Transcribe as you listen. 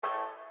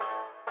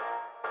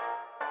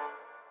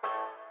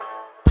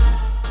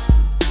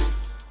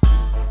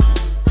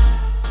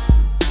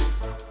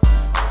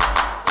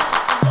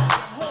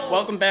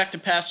welcome back to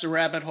Past the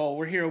Rabbit Hole.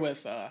 We're here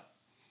with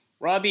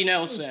Robbie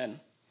Nelson.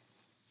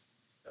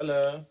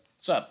 Hello.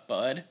 What's up,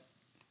 bud?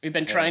 Hey,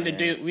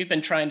 man. We've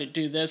been trying to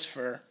do this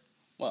for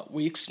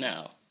weeks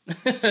now.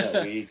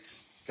 Yeah,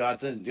 weeks.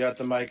 Got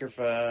the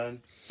microphone.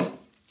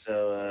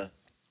 So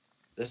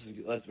this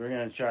is we're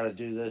gonna try to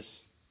do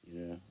this,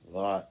 a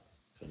lot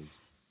because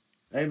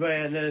anybody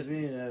that knows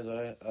me knows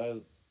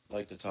I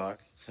like to talk.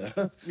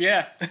 So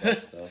Yeah.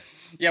 that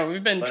stuff. Yeah,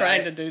 we've been But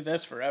trying I to do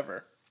this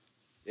forever.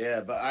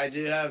 but I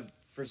do have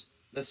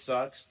this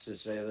sucks to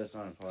say this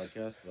on a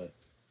podcast, but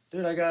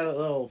dude, I got a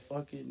little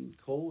fucking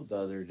cold the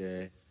other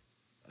day.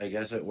 I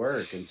guess at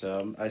work, and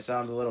so I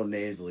sound a little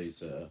nasally.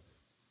 So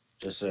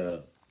just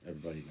so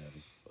everybody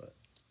knows, but.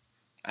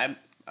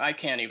 I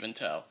can't even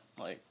tell.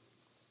 Like,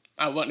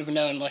 I wouldn't have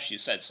known unless you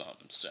said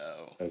something.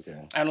 So Okay.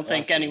 I don't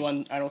think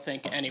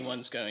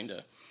anyone's going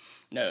to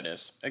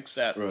notice.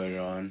 Except, Right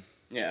on.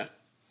 yeah.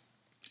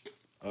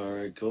 All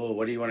right, cool.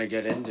 What do you want to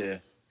get into?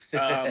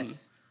 Um,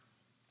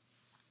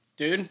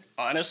 dude,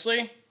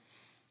 honestly,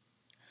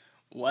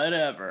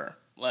 whatever.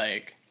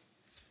 Like,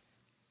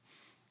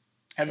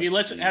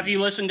 Let's have see. you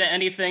listened to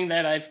anything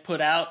that I've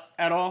put out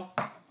at all?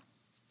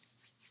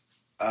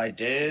 I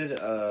did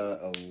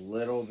a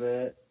little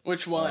bit.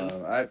 Which one?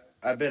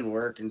 I've been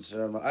working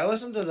some. I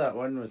listened to that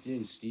one with you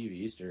and Steve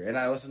Easter, and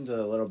I listened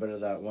to a little bit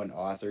of that one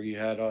author you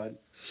had on.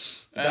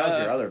 But that was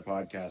your Uh, other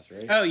podcast,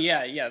 right? oh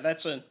yeah.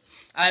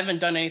 I haven't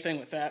done anything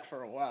with that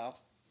for a while.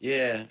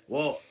 Yeah.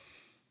 Well,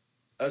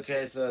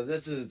 okay. So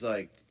this is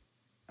like,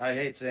 I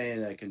hate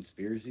saying a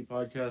conspiracy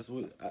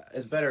podcast.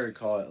 It's better to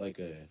call it like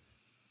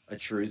a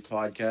truth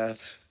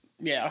podcast.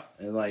 Yeah,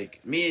 And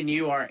like me and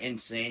you aren't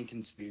insane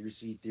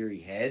conspiracy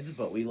theory heads,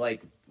 but we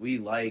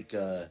like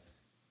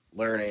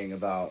learning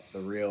about the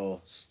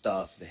real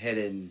stuff, the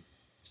hidden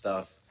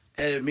stuff,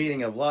 hidden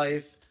meaning of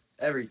life,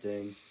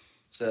 everything.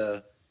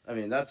 So I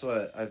mean that's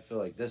what I feel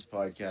like this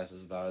podcast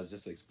is about, is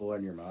just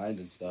exploring your mind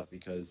and stuff,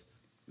 because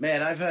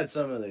man, I've had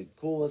some of the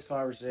coolest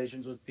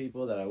conversations with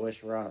people that I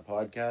wish were on a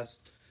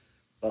podcast.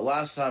 But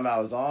last time I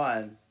was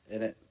on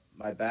and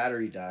my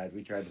battery died,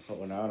 we tried to put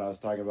one on. I was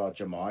talking about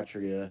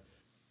gematria,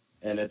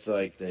 and it's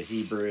like the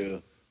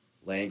Hebrew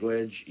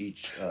language.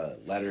 Each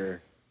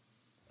letter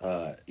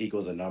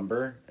equals a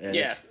number, and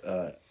yeah, it's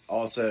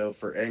also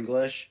for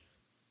English.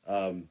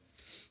 Um,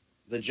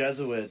 the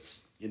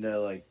Jesuits,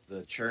 like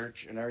the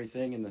church and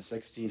everything in the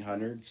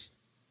 1600s,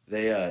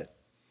 they uh,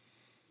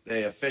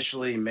 they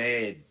officially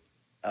made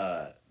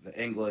the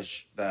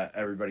English that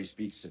everybody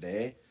speaks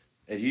today.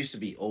 It used to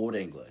be Old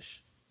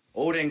English.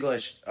 Old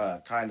English,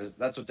 kind of,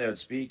 that's what they would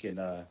speak in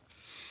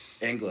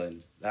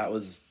England. That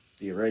was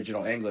the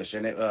original English,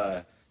 and it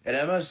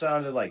almost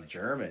sounded like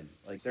German.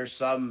 Like there's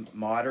some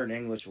modern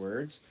English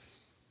words,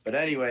 but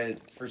anyway,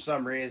 for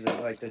some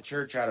reason, like the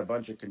church had a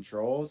bunch of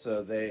control,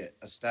 so they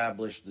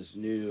established this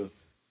new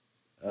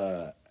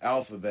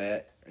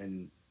alphabet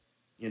and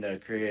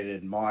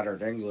created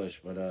modern English.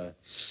 But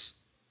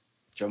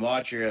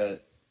gematria,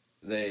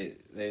 they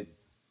they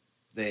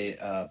they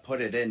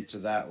put it into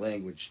that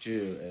language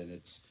too, and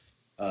it's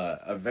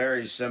a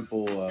very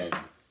simple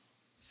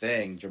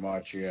thing.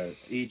 Gematria,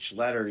 each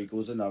letter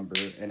equals a number,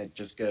 and it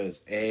just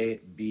goes A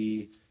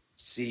B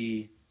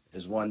C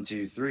is 1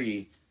 2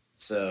 3,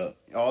 so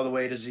all the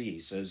way to Z.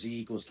 So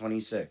Z equals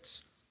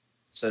 26.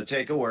 So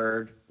take a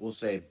word, we'll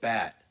say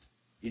bat.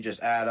 You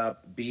just add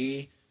up,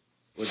 B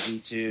would be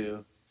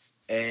 2,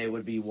 A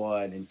would be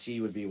 1, and T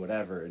would be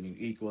whatever, and you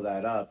equal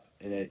that up,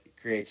 and it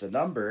creates a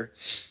number.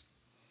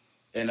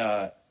 And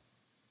a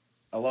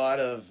lot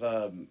of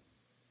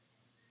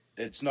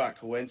it's not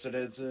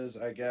coincidences,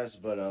 I guess,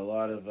 but a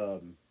lot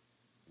of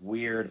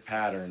weird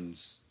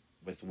patterns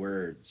with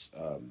words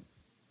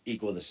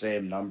equal the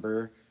same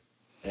number,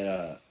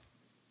 and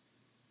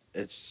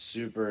it's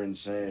super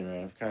insane,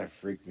 man. It kind of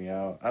freaked me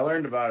out. I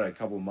learned about it a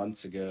couple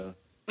months ago.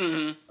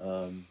 hmm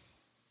Um,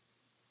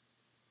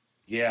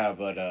 yeah,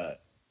 but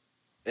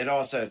it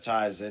also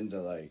ties into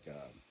like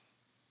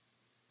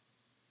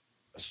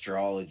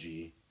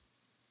astrology.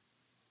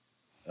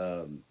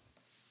 Um,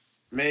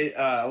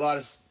 a lot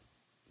of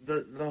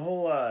the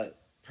whole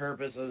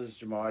purpose of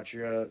this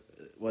gematria.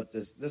 What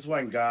this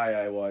one guy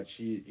I watch,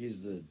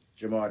 he's the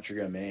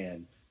gematria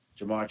man,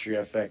 gematria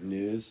effect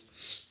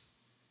news.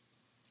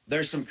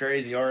 There's some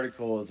crazy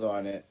articles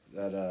on it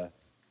that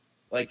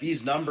like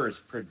these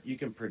numbers, you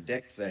can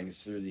predict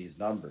things through these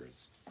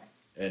numbers,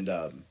 and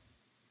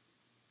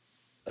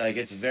like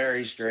it's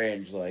very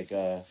strange. Like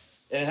and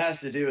it has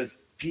to do with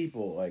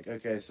people. Like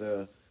okay,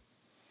 so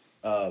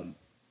um,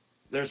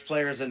 there's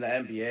players in the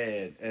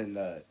NBA,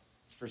 and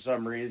for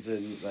some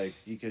reason, like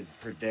you could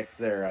predict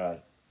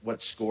their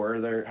what score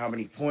they're, how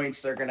many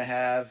points they're gonna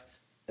have,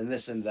 and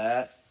this and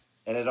that,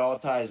 and it all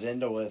ties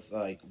into with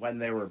like when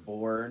they were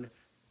born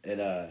and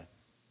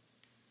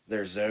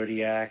their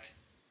zodiac.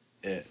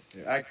 It,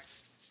 I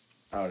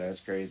don't know, it's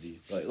crazy.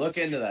 Like look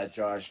into that,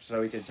 Josh,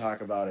 so we can talk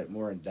about it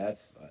more in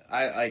depth.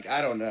 I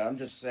don't know. I'm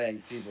just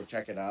saying, people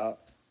check it out.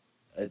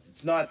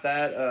 It's not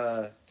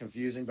that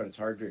confusing, but it's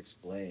hard to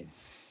explain.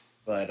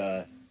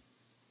 But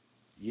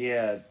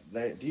Yeah,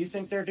 do you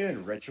think they're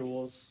doing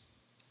rituals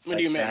What do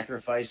like you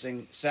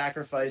mean?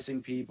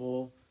 sacrificing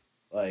people?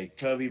 Like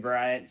Kobe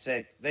Bryant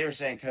said, they were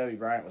saying Kobe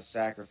Bryant was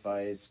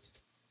sacrificed.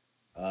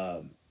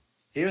 Um,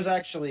 he was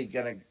actually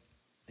gonna.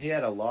 He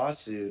had a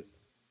lawsuit.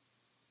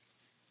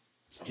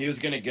 He was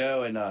gonna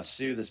go and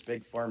sue this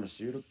big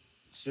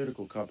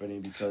pharmaceutical company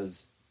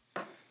because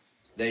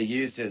they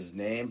used his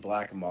name,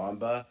 Black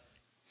Mamba,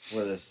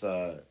 for this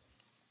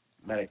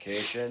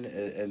medication,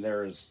 and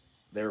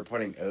they were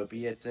putting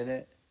opiates in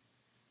it,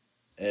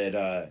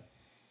 and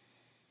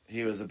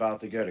he was about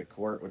to go to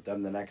court with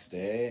them the next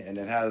day, and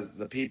it has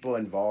the people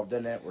involved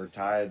in it were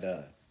tied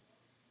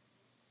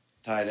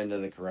into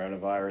the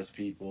coronavirus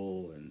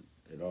people and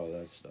all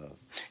that stuff.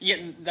 Yeah,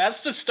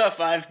 that's the stuff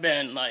I've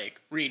been like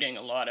reading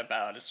a lot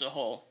about. Is the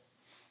whole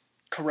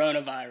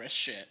coronavirus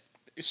shit,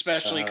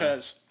 especially Uh-huh.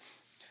 because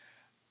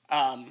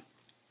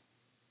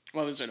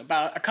what was it,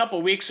 about a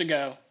couple weeks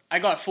ago? I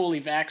got fully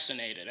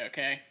vaccinated.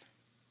 Okay,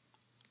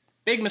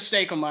 big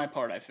mistake on my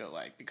part. I feel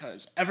like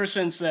because ever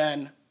since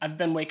then I've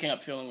been waking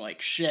up feeling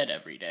like shit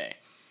every day,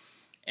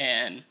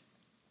 and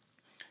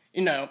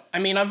I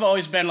mean, I've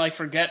always been like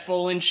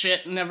forgetful and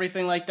shit and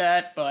everything like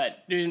that.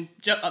 But dude,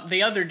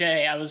 the other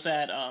day I was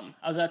at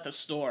the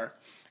store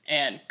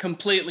and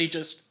completely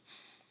just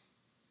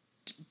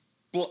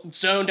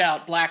zoned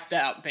out, blacked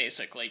out,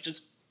 basically,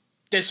 just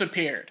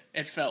disappeared.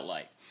 It felt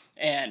like,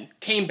 and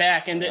came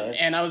back Right.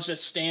 and I was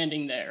just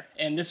standing there,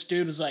 and this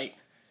dude was like,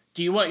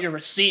 "Do you want your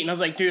receipt?" And I was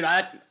like, "Dude,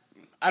 I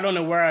don't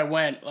know where I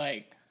went.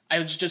 Like, I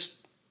was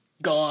just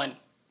gone."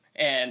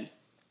 And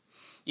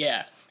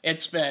yeah,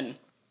 it's been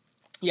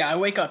yeah, I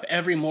wake up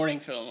every morning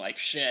feeling like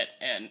shit,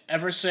 and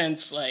ever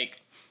since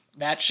like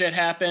that shit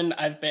happened,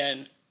 I've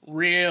been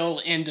real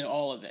into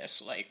all of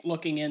this, like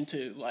looking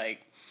into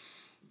like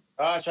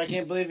Gosh, I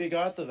can't believe you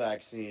got the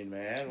vaccine,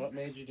 man. What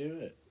made you do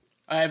it?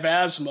 I have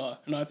asthma,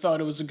 and I thought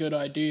it was a good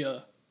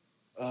idea.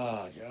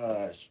 Oh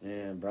gosh,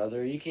 man,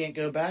 brother, you can't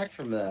go back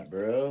from that,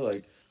 bro.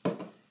 Like,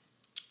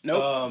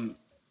 Nope. um,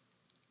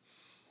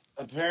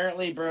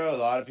 apparently, bro, a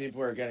lot of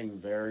people are getting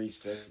very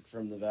sick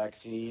from the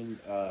vaccine.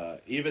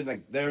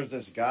 Even there's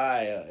this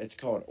guy. It's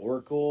called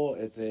Oracle.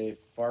 It's a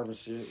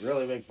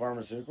really big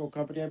pharmaceutical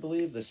company, I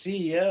believe. The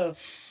CEO,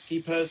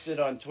 he posted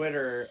on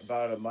Twitter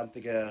about a month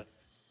ago.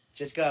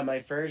 Just got my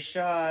first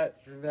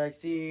shot for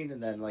vaccine,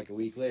 and then like a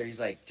week later, he's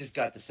like, just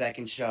got the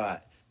second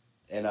shot,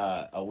 and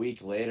a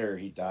week later,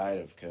 he died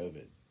of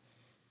COVID.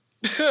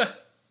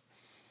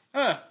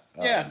 Huh.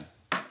 Yeah.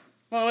 Um,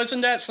 Well,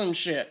 isn't that some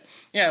shit?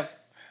 Yeah.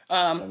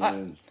 I I,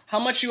 mean, how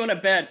much you want to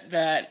bet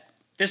that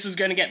this is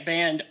going to get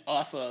banned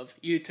off of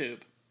YouTube?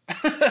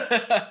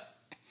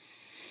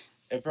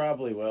 it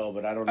probably will,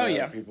 but I don't Oh know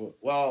yeah. if people.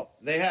 Well,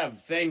 they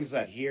have things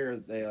that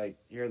they like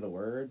hear the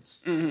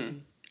words.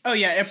 Oh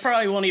yeah. It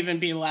probably won't even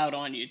be allowed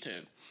on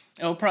YouTube.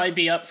 It'll probably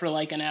be up for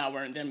like an hour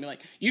and then be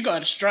like, "You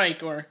got a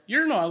strike," or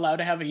 "You're not allowed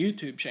to have a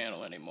YouTube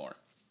channel anymore."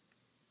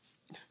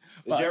 Did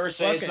you But ever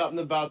say fuck it. something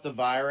about the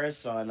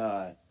virus on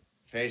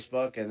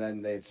Facebook, and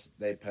then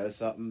they post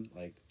something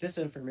like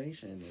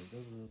disinformation?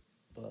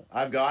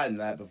 I've gotten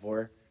that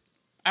before.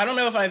 I don't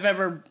know if I've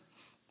ever.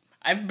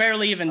 I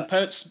barely even use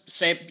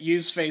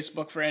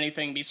Facebook for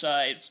anything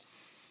besides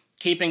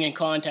keeping in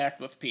contact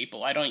with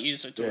people. I don't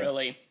use it to Yeah.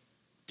 really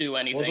do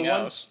Well, anything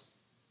else.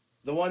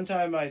 the one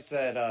time I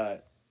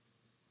said,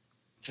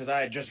 because I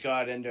had just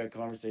got into a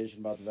conversation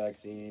about the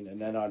vaccine, and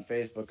then on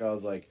Facebook I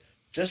was like,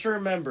 just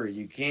remember,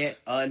 you can't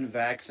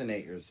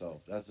unvaccinate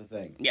yourself. That's the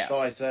thing. Yeah. That's all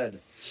I said.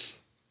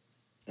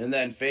 And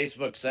then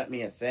Facebook sent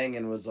me a thing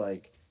and was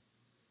like,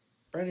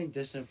 spreading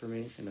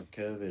disinformation of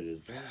COVID is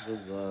blah blah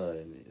blah,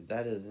 and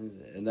that is,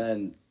 and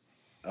then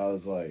I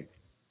was like,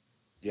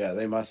 yeah,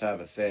 they must have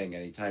a thing.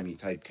 Anytime you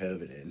type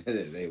COVID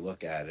in, they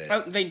look at it.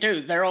 Oh, they do.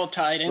 They're all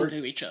tied We're,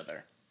 into each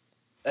other.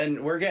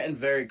 and we're getting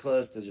very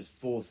close to just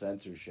full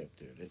censorship,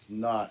 dude. It's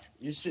not.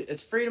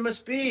 It's freedom of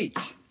speech.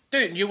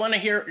 Dude, you want to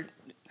hear?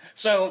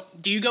 So,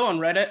 do you go on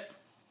Reddit?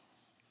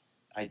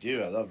 I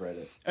do. I love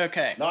Reddit.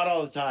 Okay. Not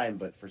all the time,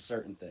 but for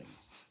certain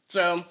things.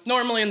 So,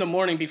 normally in the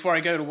morning before I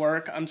go to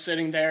work, I'm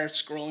sitting there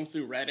scrolling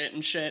through Reddit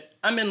and shit.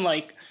 I'm in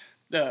like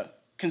the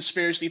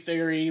conspiracy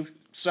theory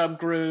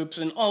subgroups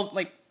and all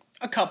like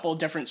a couple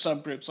different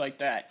subgroups like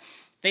that.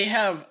 They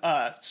have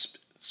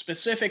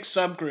specific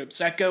subgroups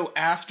that go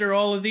after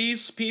all of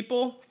these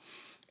people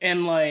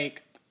and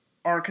like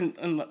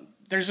and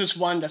there's this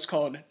one that's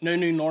called No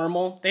New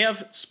Normal. They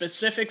have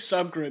specific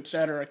subgroups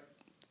that are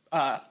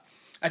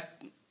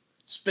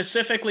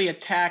specifically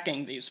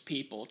attacking these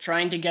people,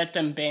 trying to get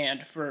them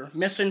banned for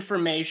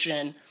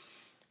misinformation,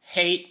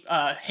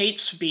 hate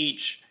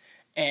speech,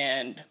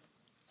 and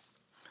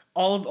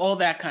all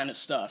that kind of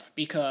stuff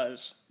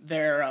because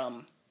they're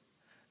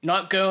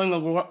not going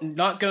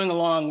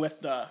along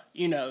with the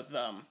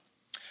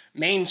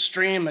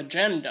mainstream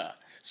agenda.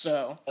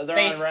 So They're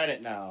they on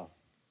Reddit now.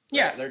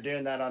 yeah. They're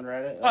doing that on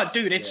Reddit. Oh,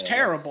 dude, it's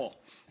terrible.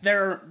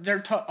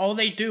 All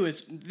they do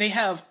is they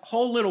have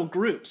whole little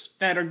groups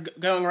that are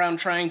going around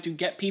trying to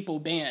get people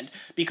banned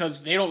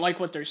because they don't like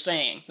what they're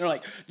saying. They're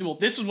like, well,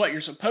 this is what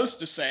you're supposed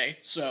to say,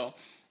 so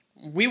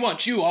we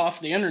want you off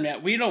the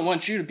internet. We don't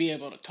want you to be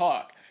able to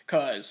talk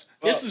because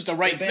this Well, is the they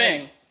right banned.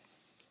 thing.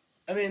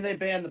 I mean, they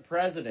banned the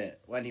president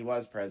when he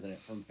was president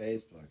from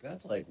Facebook.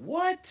 That's like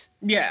what?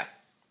 Yeah,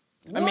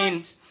 I mean,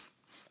 What?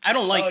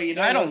 Oh, you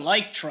know I don't what?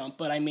 like Trump,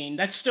 but I mean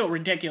that's still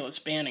ridiculous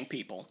banning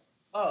people.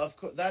 Oh, of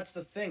course. That's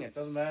the thing. It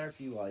doesn't matter if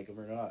you like him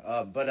or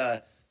not.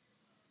 But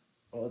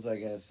what was I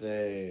gonna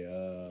say?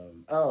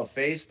 Oh,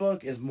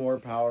 Facebook is more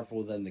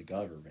powerful than the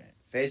government.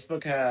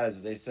 Facebook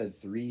has, they said,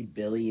 3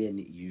 billion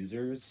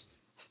users.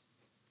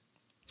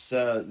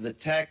 So the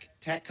tech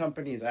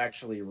companies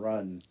actually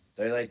run.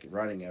 They're like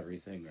running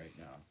everything right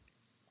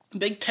now.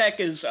 Big tech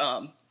is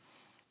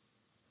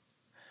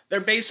they're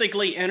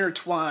basically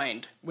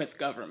intertwined with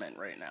government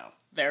right now.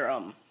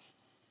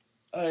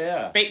 Oh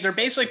yeah, They're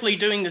basically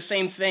doing the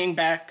same thing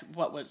back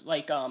what was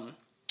like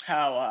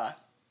how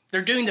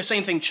they're doing the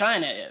same thing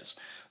China is.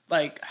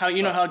 Like how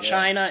you know how yeah.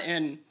 China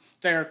and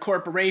their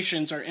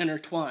corporations are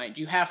intertwined.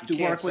 You have You to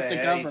can't work with say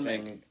the government.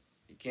 anything.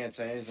 You can't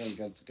say anything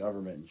against the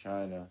government in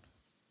China.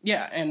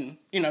 Yeah, and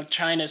you know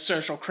China's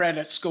social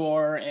credit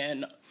score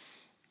and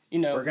you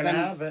know We're gonna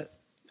then have it.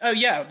 oh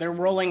yeah, they're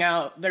rolling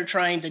out. They're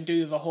trying to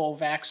do the whole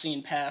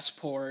vaccine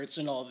passports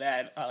and all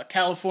that.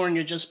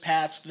 California just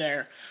passed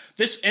their.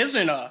 This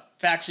isn't a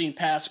vaccine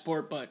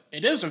passport, but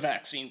it is a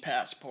vaccine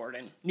passport.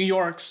 And New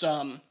York's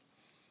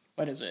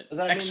what is it? Does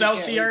that mean you can't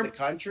leave the Excelsior.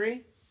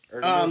 country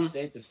or to go Um,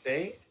 state to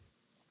state?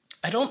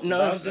 I don't 'Cause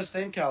know I was if just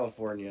in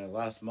California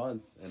last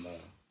month, and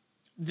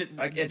th-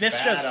 like it's this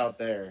bad just out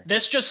there.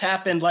 this just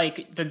happened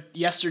like the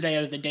yesterday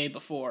or the day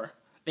before.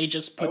 They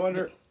just I put.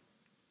 wonder.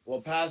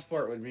 Well,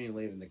 passport would mean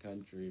leaving the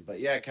country, but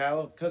yeah,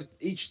 because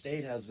each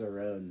state has their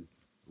own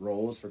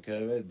rules for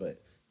COVID. But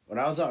when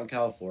I was out in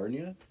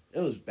California, it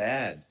was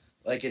bad.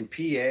 Like in PA,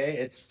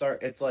 it's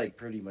like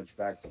pretty much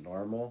back to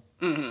normal,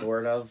 Mhm.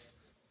 sort of.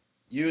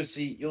 You'll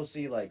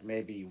see like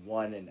maybe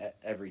one in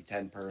every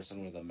 10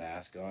 person with a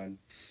mask on,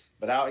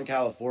 but out in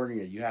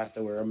California, you have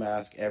to wear a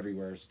mask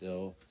everywhere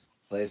still.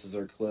 Places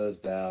are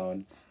closed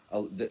down.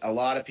 A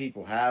lot of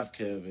people have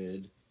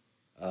COVID.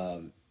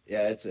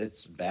 Yeah,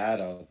 it's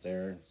bad out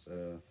there.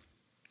 So,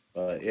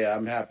 but yeah,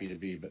 I'm happy to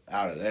be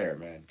out of there,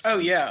 man. Oh I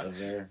used to yeah, live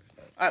there.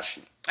 I,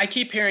 I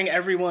keep hearing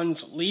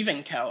everyone's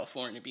leaving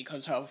California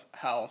because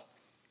how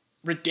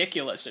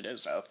ridiculous it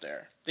is out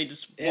there. They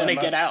just Yeah, want to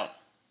my get out.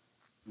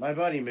 my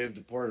buddy moved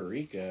to Puerto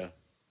Rico.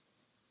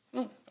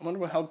 Hmm, I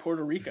wonder how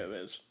Puerto Rico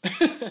is.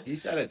 He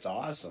said it's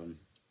awesome.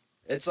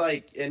 It's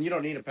like, and you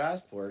don't need a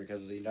passport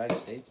because the United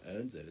States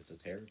owns it. It's a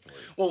territory.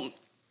 Well,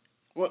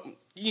 what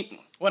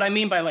what I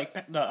mean by like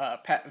the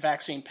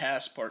vaccine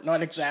passport,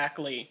 not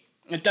exactly.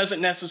 It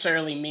doesn't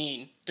necessarily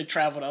mean to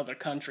travel to other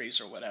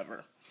countries or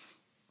whatever.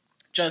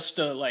 Just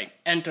to like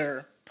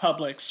enter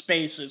public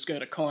spaces, go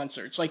to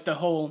concerts. Like the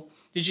whole.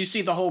 Did you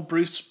see the whole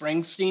Bruce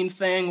Springsteen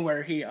thing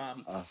where he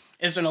Uh,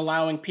 isn't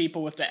allowing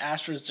people with the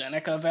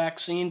AstraZeneca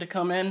vaccine to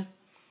come in?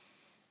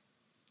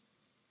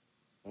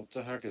 what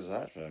the heck is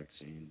that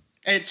vaccine?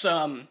 It's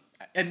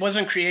it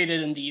wasn't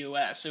created in the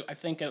U.S. I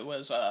think it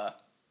was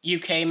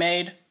UK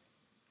made.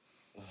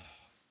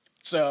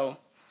 So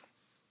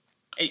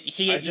I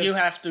you just,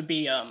 have to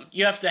be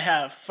you have to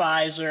have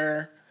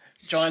Pfizer,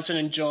 Johnson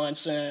and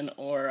Johnson,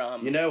 or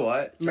you know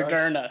what, Josh?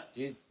 Moderna.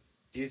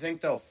 Do you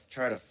think they'll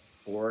try to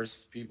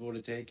force people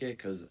to take it?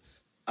 Because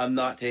I'm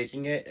not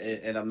taking it,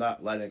 and I'm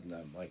not letting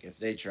them. Like if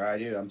they try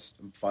to, I'm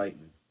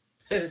fighting.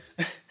 And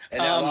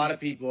a Um, lot of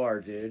people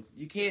are, dude.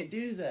 You can't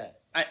do that.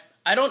 I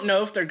I don't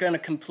know if they're gonna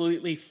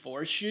completely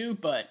force you,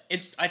 but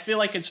it's I feel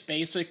like it's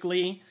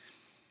basically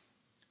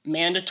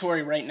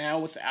mandatory right now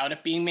without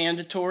it being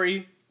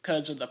mandatory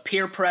because of the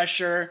peer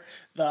pressure,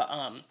 the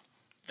Oh,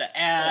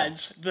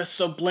 ads, the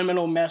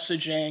subliminal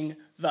messaging,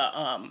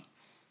 the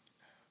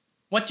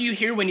what do you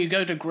hear when you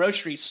go to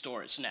grocery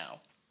stores now?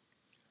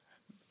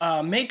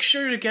 Make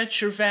sure to get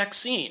your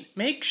vaccine.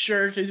 Make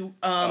sure to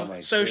oh my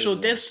social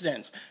goodness.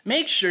 distance.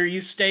 Make sure you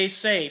stay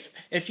safe.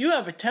 If you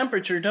have a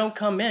temperature, don't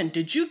come in.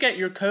 Did you get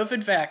your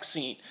COVID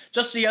vaccine?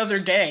 Just the other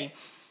day,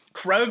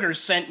 Kroger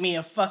sent me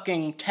a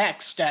fucking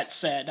text that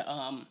said,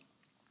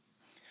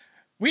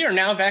 we are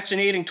now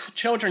vaccinating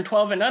children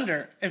 12 and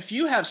under. If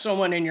you have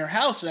someone in your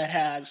house that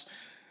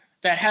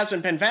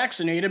hasn't been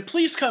vaccinated,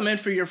 please come in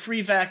for your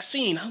free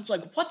vaccine. I was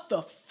like, what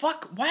the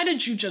fuck? Why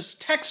did you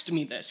just text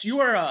me this? You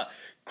are a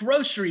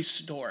grocery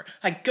store.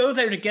 I go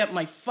there to get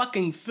my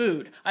fucking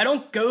food. I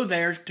don't go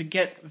there to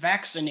get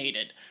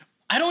vaccinated.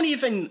 I don't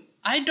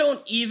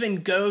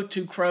even go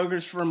to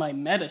Kroger's for my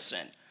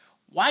medicine.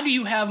 Why do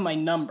you have my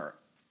number?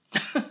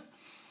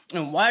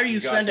 And why are you You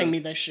got sending the. me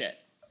this shit?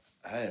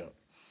 I don't.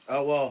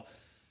 Oh well.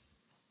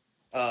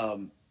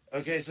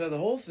 Okay, so the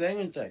whole thing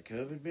with that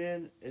COVID,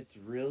 man, it's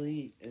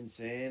really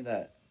insane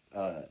that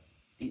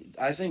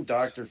I think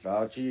Dr.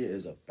 Fauci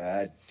is a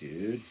bad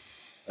dude.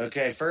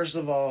 Okay, first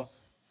of all,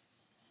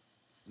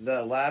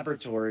 the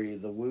laboratory,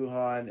 the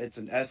Wuhan, it's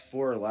an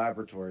S4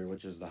 laboratory,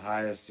 which is the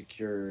highest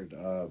secured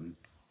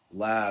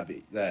lab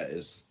that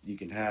is you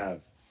can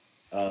have.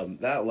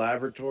 That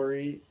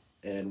laboratory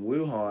in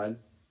Wuhan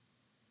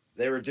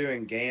they were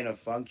doing gain of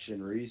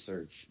function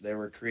research. They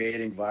were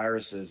creating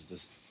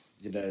viruses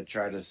to,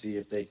 try to see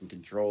if they can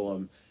control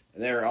them,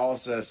 and they were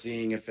also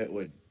seeing if it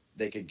would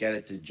they could get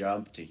it to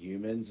jump to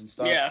humans and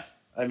stuff. Yeah.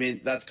 I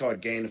mean, that's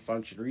called gain of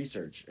function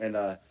research, and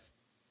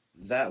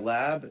that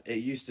lab it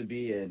used to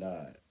be in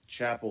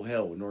Chapel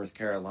Hill, North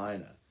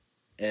Carolina,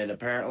 and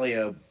apparently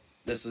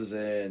this was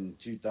in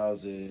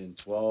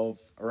 2012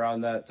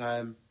 around that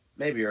time,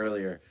 maybe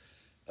earlier.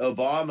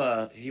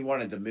 Obama he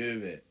wanted to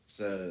move it,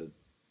 so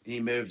he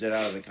moved it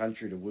out of the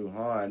country to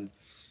Wuhan.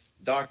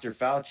 Dr.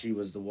 Fauci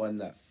was the one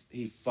that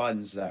he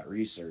funds that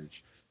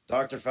research.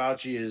 Dr.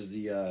 Fauci is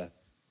the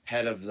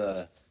head of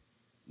the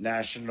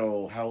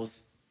National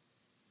Health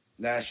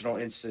National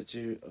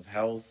Institute of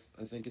Health,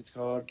 I think it's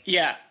called.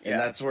 Yeah. And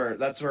Yeah.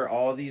 that's where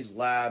all these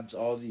labs,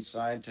 all these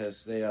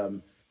scientists, they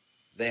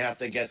have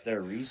to get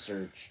their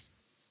research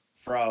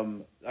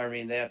from. I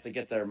mean, they have to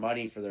get their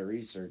money for their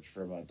research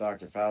from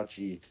Dr.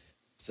 Fauci.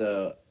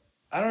 So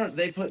I don't.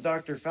 They put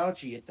Dr.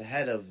 Fauci at the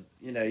head of.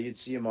 You'd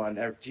see him on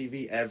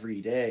TV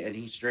every day, and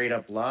he straight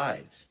up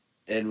lied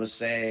and was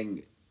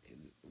saying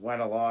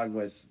went along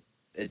with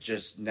it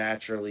just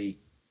naturally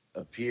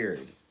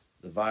appeared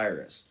the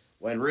virus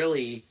when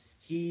really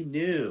he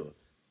knew.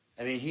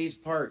 I mean, he's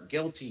part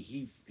guilty.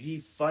 He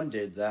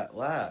funded that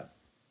lab,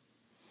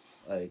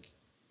 like,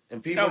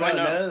 and people No, I don't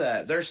know. know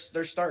that.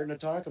 They're starting to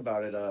talk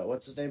about it.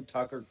 What's his name?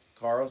 Tucker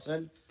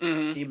Carlson.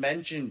 Hmm. He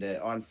mentioned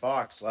it on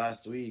Fox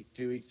last week,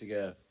 2 weeks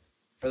ago,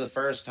 for the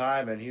first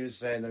time, and he was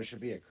saying there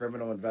should be a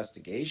criminal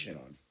investigation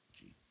on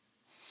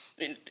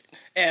Fauci.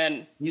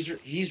 And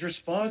He's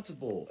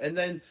responsible, and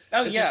then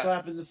oh it's a yeah,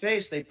 slap in the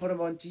face. They put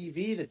him on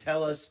TV to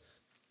tell us,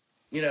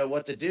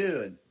 what to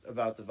do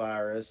about the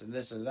virus and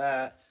this and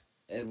that,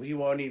 and he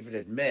won't even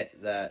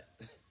admit that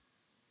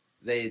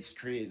they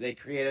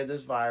created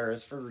this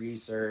virus for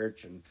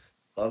research and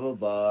blah blah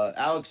blah.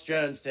 Alex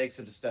Jones takes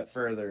it a step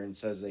further and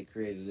says they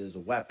created it as a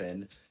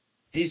weapon.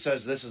 He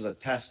says this is a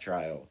test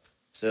trial.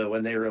 So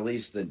when they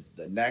release the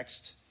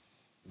next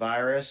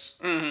virus,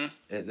 hmm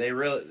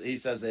he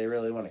says they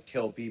really want to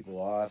kill people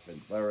off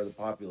and lower the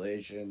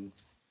population.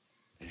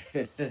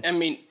 I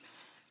mean,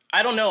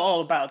 I don't know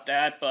all about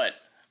that, but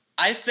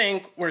I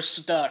think we're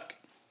stuck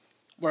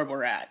where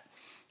we're at.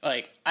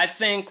 Like, I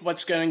think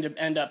what's going to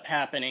end up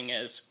happening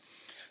is,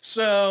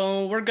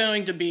 so we're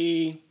going to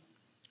be,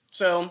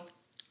 so,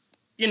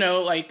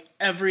 like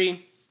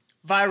every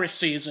virus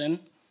season,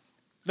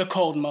 the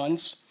cold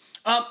months,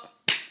 up,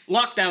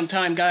 lockdown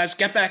time, guys,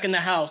 get back in the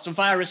house. The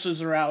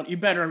viruses are out. You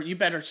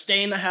better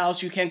stay in the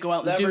house. You can't go out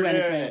and Never do doing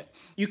anything. it.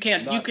 You Not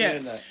can't,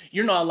 doing that.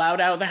 you're not allowed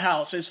out of the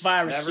house. It's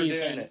virus Never doing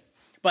season. it.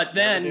 But Never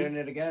then doing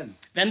it again.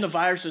 then the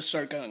viruses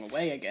start going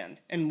away again,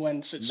 and Never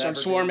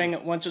doing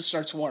it. once it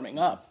starts warming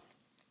up,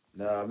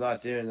 No, I'm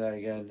not doing that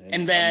again.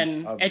 and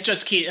then I'm it's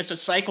a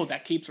cycle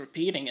that keeps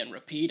repeating and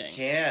repeating.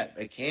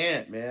 It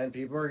can't, man.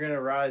 People are gonna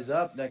rise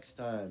up next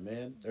time,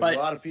 man. There's But a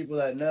lot of people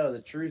that know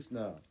the truth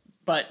now.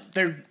 but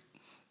they're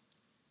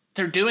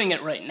doing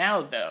it right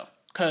now though,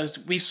 because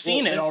we've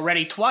seen Well, it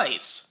already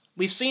twice.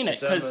 We've seen it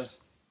it's because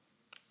almost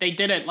they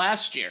did it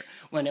last year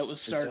when it was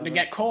starting to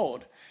get almost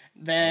cold.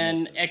 Then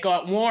almost it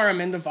got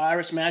warm and the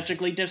virus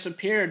magically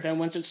disappeared. Then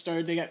once it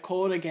started to get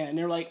cold again,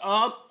 they're like,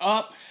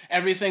 up,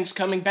 everything's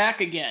coming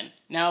back again.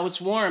 Now it's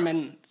warm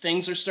and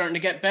things are starting to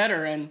get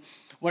better. And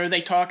what are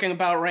they talking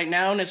about right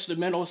now? And it's the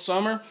middle of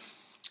summer.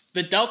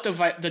 The Delta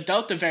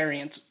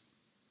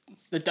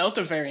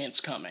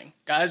variant's coming.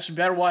 Guys, you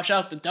better watch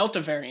out. The Delta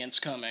variant's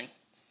coming.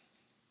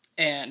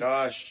 And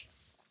gosh.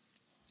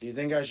 Do you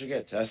think I should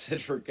get tested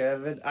for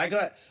COVID?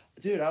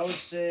 Dude, I was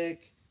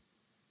sick.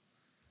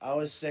 I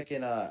was sick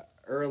in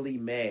early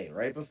May,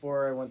 right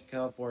before I went to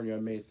California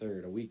on May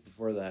 3rd, a week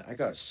before that. I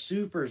got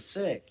super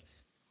sick.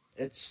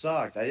 It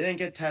sucked. I didn't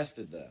get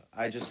tested though.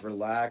 I just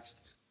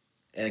relaxed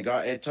and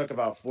it took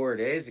about 4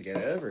 days to get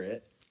over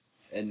it.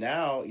 And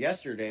now,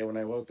 yesterday when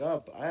I woke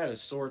up, I had a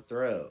sore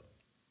throat.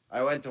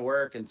 I went to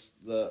work and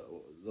the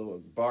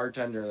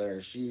bartender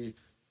there, she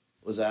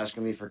was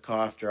asking me for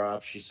cough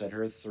drops. She said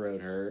her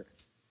throat hurt.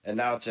 And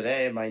now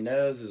today my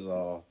nose is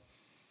all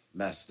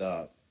messed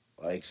up.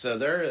 Like, so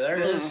there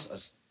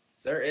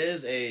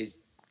is a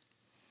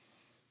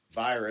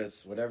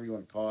virus, whatever you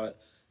want to call it.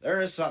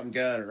 There is something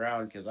going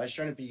around because I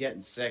shouldn't be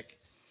getting sick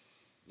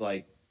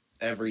like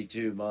every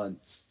 2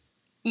 months.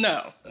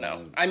 no.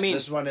 I mean,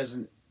 This one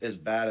isn't as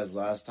bad as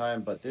last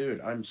time, but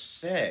dude, I'm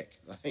sick.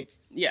 Like,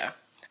 yeah.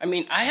 I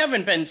mean, I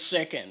haven't been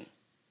sick in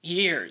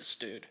years,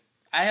 dude.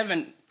 I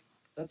haven't.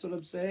 that's what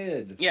I'm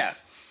saying. Yeah,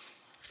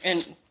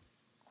 and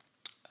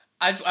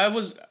I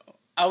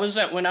was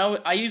at when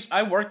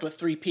I worked with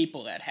 3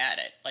 people that had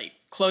it, like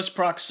close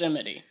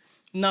proximity.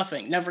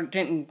 Nothing, never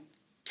didn't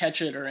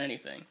catch it or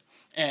anything.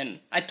 And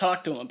I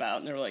talked to them about it,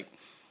 and they were like,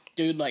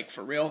 dude, like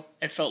for real,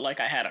 it felt like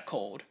I had a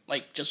cold,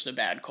 like just a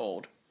bad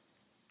cold.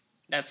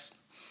 That's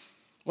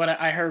what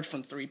I heard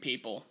from 3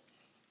 people.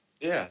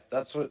 Yeah,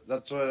 that's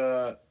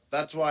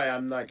why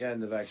I'm not getting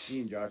the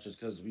vaccine, Josh, is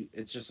because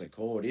it's just a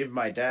cold. Even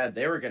my dad,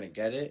 they were gonna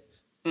get it,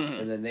 Hmm.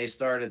 and then they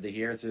started to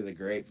hear through the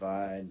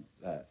grapevine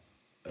that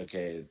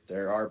okay,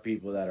 there are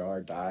people that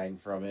are dying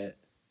from it,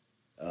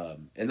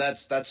 and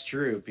that's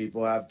true.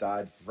 People have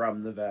died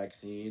from the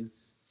vaccine.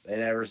 They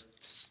never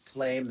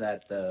claim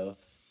that though.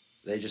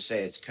 They just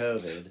say it's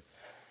COVID.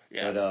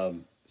 Yeah. But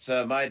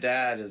so my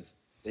dad is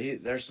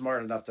they're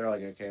smart enough. They're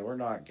like, okay, we're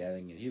not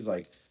getting it. He's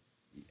like,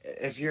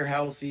 if you're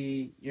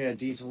healthy,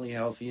 decently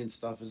healthy and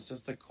stuff, it's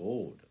just a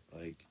cold.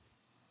 Like,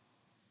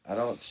 I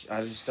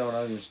just don't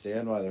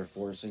understand why they're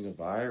forcing a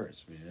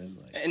virus, man.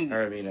 Like, And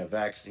or I mean, a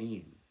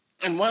vaccine.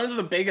 and one of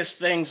the biggest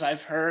things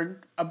I've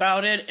heard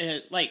about it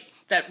is like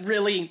that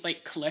really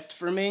like clicked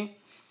for me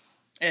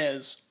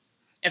is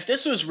if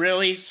this was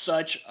really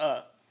such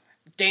a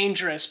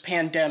dangerous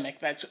pandemic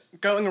that's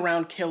going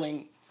around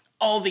killing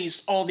all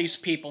these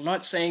people,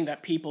 not saying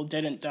that people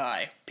didn't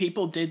die.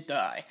 People did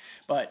die,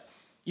 but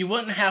you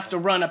wouldn't have to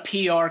run a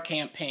PR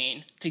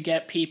campaign to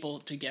get people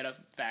to get a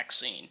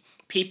vaccine.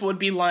 People would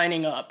be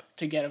lining up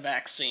to get a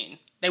vaccine.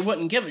 They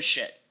wouldn't give a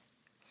shit.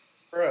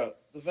 Bro,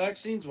 the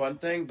vaccine's one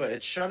thing, but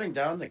it's shutting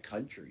down the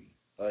country.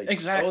 Like, oh, they're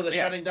Exactly.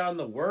 Yeah. shutting down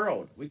the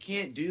world. We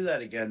can't do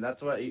that again.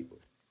 That's what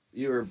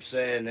you were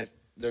saying. If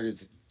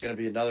there's gonna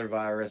be another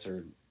virus,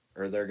 or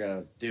they're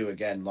gonna do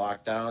again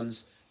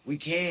lockdowns, we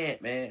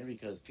can't, man,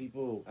 because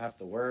people have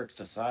to work.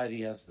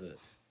 Society has to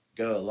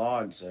go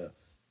along. So,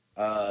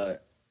 uh,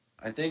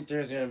 I think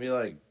there's gonna be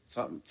like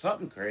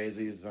something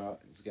crazy is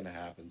gonna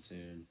happen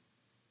soon.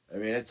 I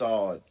mean,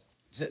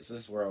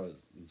 this world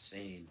is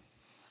insane.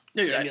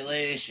 Dude,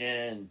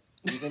 Simulation.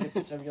 Do you think it's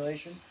a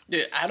simulation?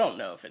 I don't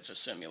know if it's a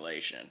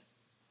simulation.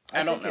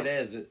 I I don't think know. it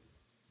is.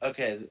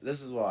 Okay,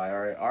 this is why. All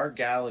right, our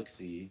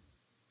galaxy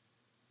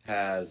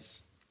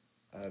has,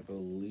 I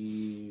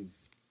believe,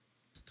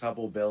 a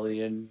couple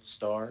billion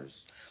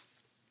stars,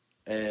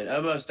 and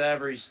almost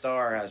every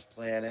star has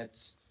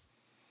planets.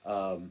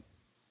 Um,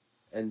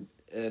 and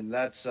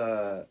that's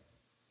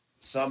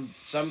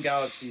some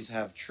galaxies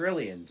have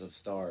trillions of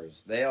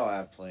stars. They all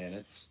have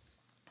planets,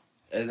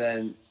 and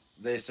then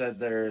they said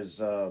there's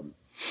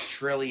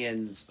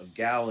trillions of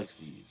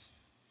galaxies.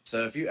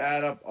 So if you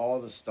add up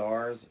all the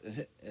stars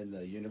in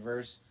the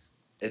universe,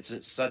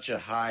 it's such a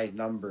high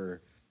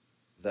number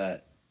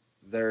that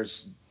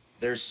there's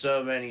there's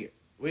so many.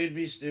 We'd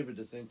be stupid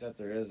to think that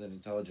there is an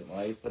intelligent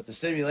life, but the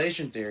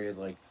simulation theory is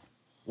like,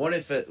 what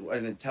if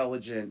an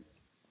intelligent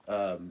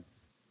um,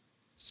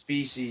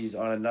 species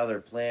on another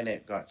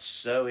planet got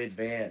so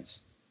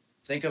advanced?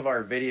 Think of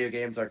our video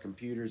games, our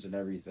computers, and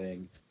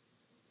everything.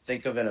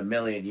 Think of in a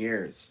million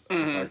years if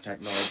our Mm-hmm.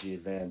 technology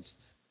advanced.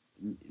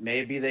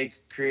 Maybe they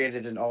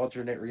created an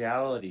alternate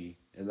reality,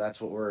 and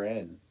that's what we're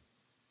in.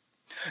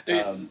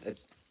 Dude,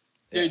 It's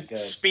yeah, dude, good.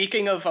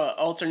 speaking of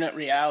alternate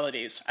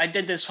realities, I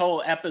did this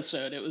whole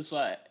episode. It was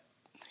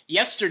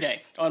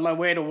yesterday on my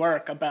way to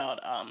work about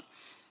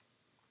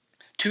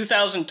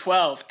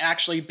 2012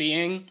 actually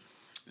being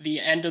the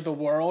end of the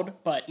world,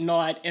 but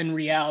not in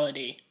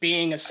reality.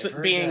 I've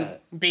heard Being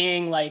that.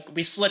 being like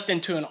we slipped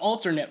into an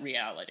alternate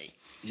reality,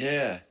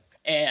 Yeah.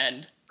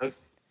 and Uh,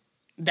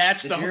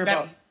 that's Did the you hear that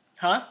about?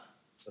 huh?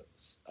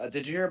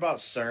 Did you hear about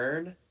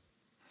CERN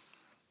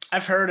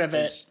I've heard of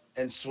in it.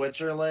 in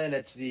Switzerland?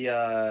 It's the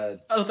Oh,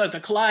 the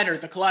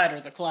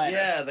collider.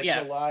 yeah, the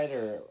Yeah.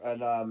 collider,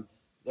 and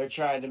they're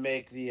trying to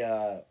make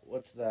the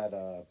what's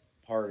that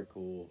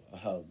particle?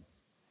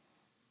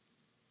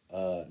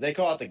 They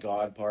call it the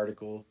God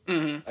particle.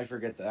 Mm-hmm. I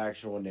forget the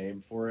actual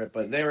name for it,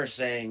 but they were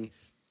saying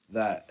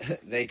that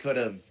they could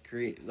have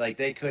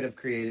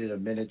created a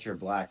miniature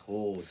black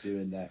hole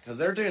doing that because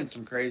they're doing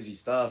some crazy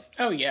stuff,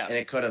 Oh yeah. and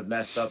it could have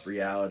messed up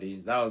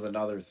reality. That was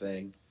another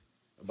thing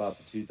about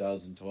the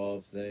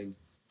 2012 thing.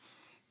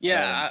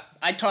 Yeah, Um,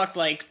 I talked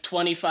like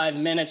 25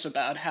 minutes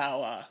about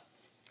how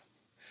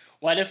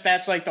what if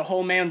that's like the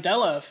whole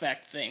Mandela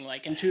effect thing?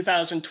 Like in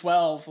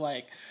 2012,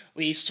 like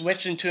we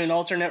switched into an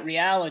alternate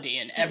reality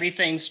and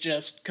everything's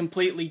just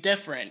completely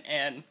different.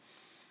 And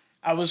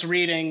I was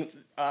reading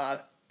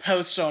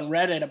posts on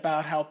Reddit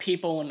about how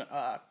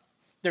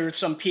there were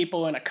some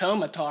people in a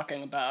coma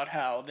talking about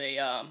how they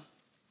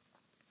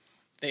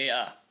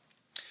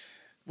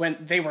when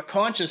they were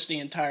conscious the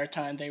entire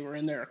time they were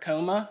in their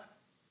coma,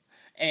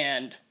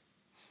 and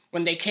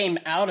when they came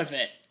out of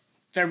it,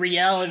 their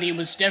reality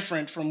was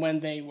different from when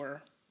they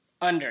were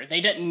under.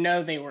 They didn't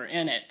know they were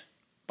in it,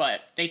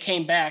 but they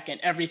came back and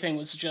everything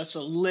was just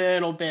a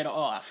little bit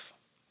off.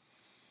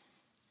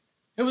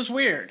 It was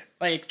weird.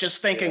 Like,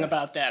 just thinking yeah.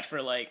 about that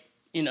for, like,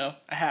 a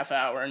half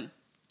hour and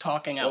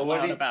talking Well, out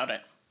loud about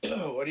it.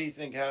 what do you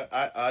think?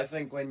 I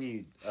think when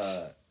you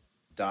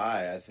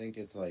die, I think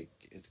it's like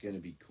it's gonna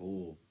be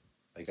cool.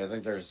 Like I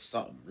think there's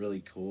something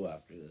really cool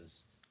after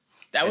this,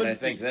 That and I would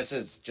think be. this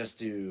is just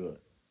to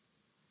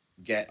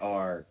get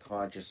our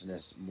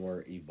consciousness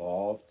more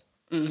evolved.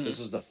 Hmm. This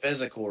is the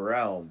physical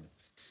realm,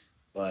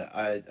 but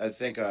I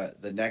think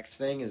the next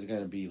thing is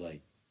gonna be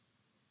like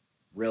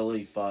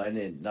really fun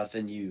and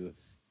nothing you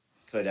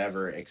could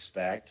ever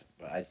expect.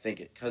 But I think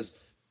it because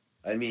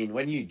I mean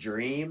when you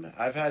dream,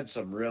 I've had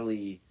some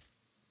really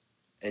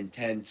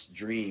intense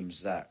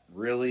dreams that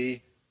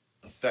really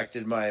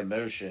affected my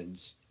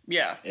emotions,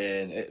 Yeah.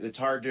 and it's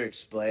hard to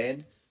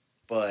explain.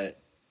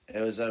 but it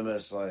was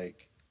almost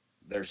like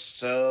they're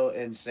so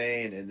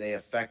insane and they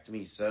affect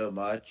me so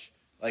much.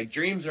 Like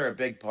dreams are a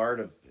big part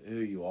of who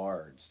you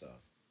are and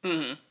stuff.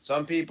 Hmm.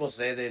 Some people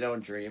say they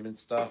don't dream and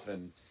stuff,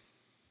 and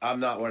I'm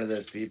not one of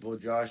those people,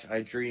 Josh.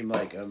 I dream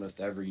like almost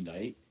every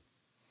night,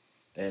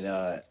 and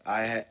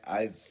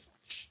I've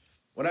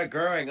when I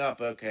growing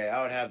up, okay,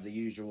 I would have the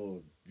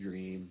usual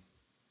dream,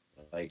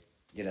 like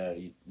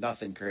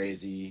nothing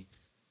crazy,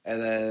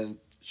 and then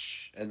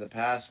in the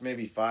past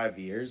maybe 5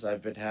 years,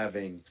 I've been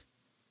having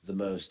the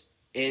most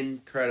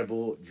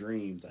incredible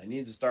dreams. I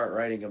need to start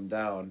writing them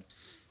down.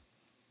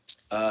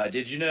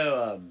 Did you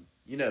know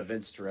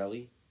Vince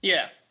Torelli?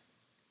 Yeah.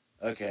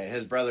 Okay,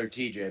 his brother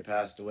TJ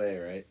passed away,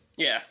 right?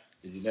 Yeah.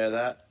 Did you know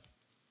that?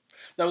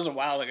 That was a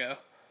while ago.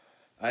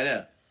 I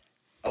know.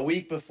 A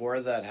week before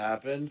that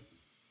happened,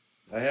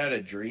 I had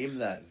a dream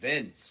that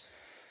Vince,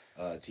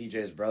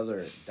 TJ's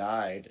brother,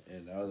 died,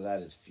 and I was at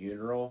his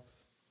funeral,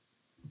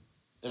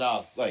 and I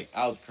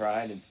was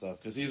crying and stuff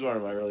because he's one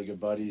of my really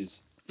good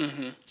buddies.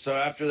 Hmm. So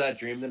after that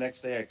dream, the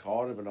next day I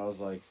called him and I was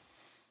like,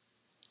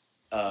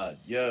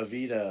 "Yo,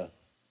 Vita,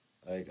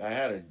 like I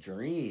had a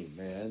dream,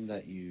 man,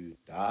 that you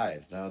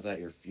died, and I was at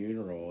your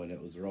funeral, and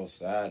it was real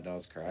sad, and I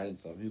was crying and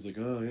stuff." He was like,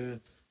 "Oh yeah,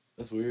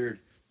 that's weird."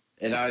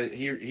 And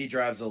he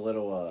drives a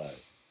little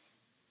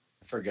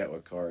I forget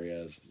what car he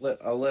has.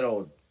 A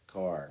little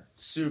car,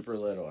 super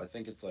little. I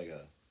think it's like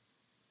a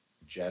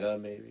Jetta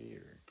maybe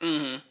or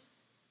Hmm.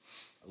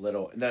 a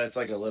little. No, it's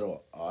like a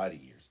little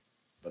Audi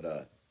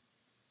but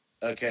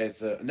okay,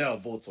 so no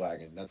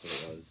Volkswagen.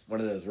 That's what it was. One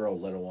of those real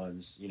little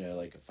ones.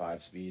 Like a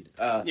 5-speed.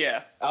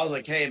 Yeah. I was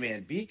like, hey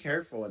man, be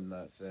careful in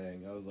that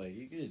thing. I was like,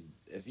 you could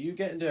if you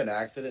get into an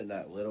accident in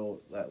that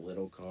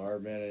little car,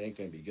 man, it ain't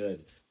gonna be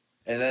good.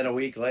 And then a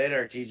week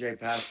later, TJ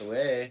passed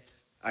away.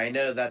 I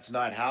know that's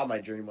not how my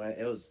dream went.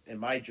 It was in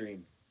my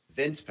dream,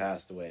 Vince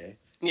passed away.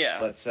 Yeah.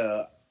 But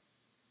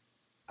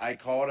I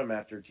called him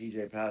after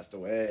TJ passed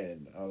away,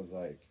 and I was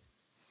like,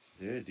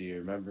 dude, do you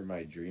remember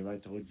my dream I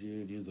told you?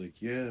 And he was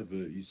like, yeah,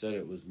 but you said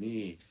it was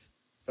me.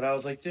 But I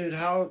was like, dude,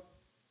 how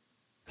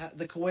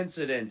the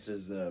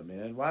coincidences though,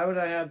 man? Why would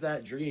I have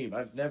that dream?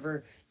 I've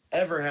never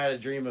ever had a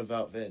dream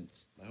about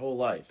Vince my whole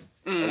life.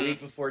 A Hmm.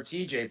 week before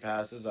TJ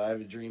passes, I have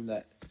a dream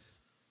that.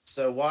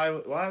 So why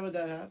would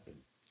that happen?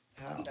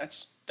 How?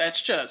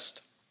 That's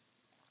just.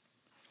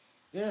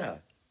 Yeah.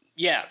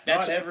 Yeah. Not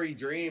That's every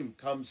dream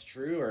comes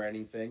true or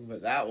anything,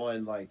 but that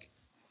one like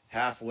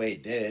halfway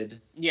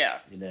did, yeah.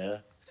 you know.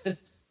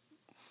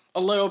 A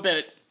little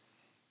bit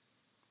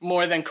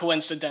more than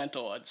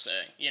coincidental, I'd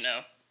say.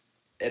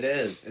 It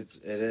is.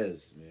 It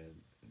is, man.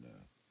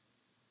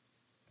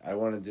 I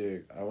want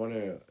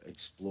to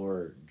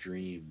explore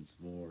dreams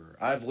more.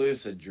 I've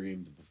lucid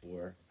dreamed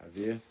before. Have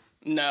you?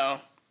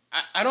 No,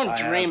 I don't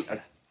I dream.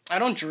 have I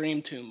don't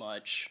dream too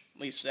much,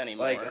 at least like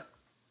anymore.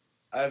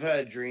 I've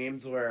had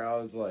dreams where I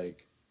was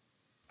like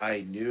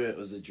I knew it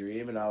was a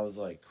dream and I was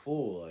like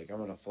cool, like I'm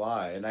going to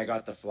fly and I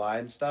got to fly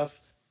and stuff.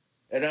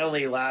 It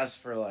only lasts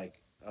for like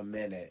a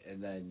minute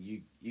and then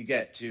you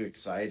get too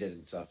excited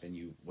and stuff and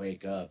you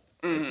wake up,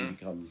 like you Hmm.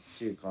 become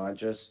too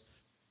conscious.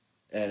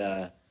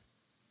 And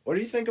what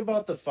do you think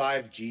about the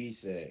 5G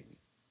thing?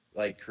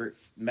 Like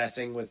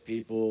messing with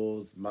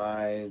people's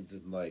minds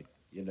and like,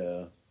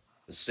 the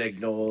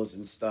signals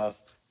and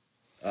stuff.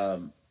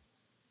 Um,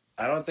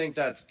 I don't think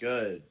that's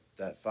good.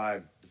 The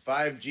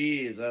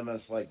 5G is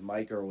almost like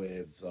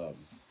microwaves.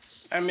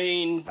 I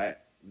mean, I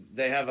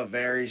They have a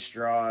very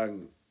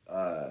strong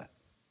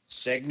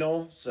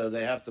signal, so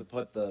they have to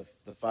put the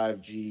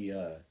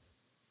 5G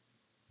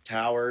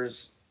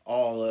towers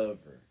all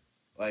over.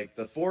 Like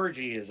the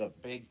 4G is a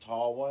big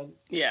tall one.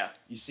 yeah,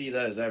 You see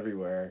those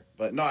everywhere,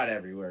 but not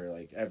everywhere.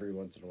 Like every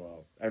once in a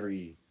while,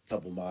 every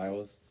couple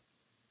miles.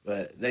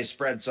 But they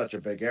spread such a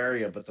big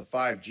area. But the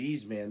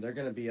 5Gs, man, they're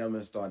going to be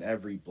almost on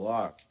every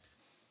block.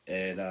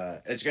 And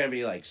it's going to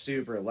be like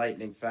super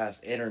lightning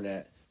fast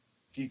internet.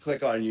 If you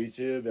click on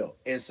YouTube, it'll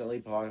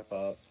instantly pop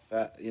up,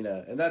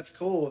 and that's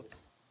cool.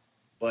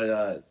 But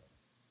uh,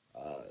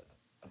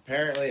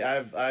 apparently,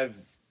 I've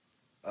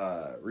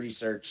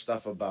researched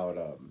stuff about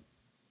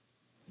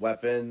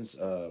weapons.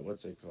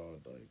 What's it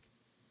called? Like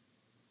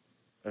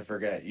I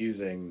forget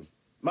using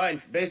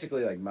mind,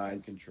 basically like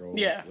mind control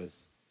yeah,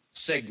 with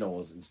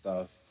signals and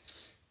stuff.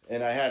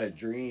 And I had a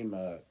dream.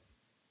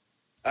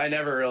 I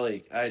never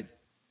really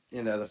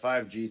the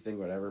 5G thing,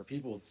 whatever.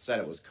 People said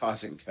it was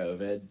causing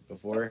COVID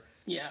before,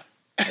 yeah,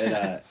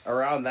 and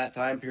around that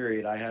time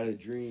period, I had a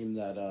dream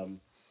that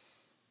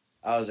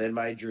I was in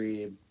my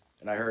dream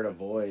and I heard a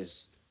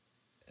voice,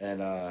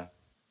 and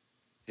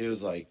it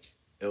was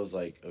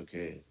like,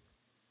 okay,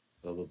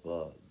 blah blah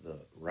blah, the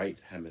right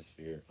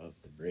hemisphere of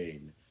the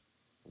brain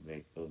will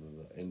make blah blah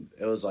blah, and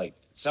it was like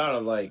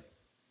sounded like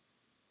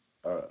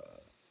a,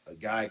 a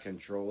guy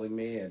controlling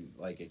me and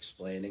like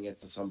explaining it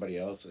to somebody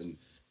else, and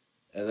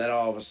then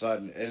all of a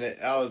sudden,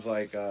 I was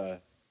like, I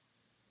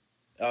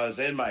was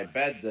in my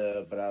bed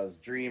though, but I was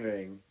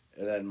dreaming,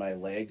 and then my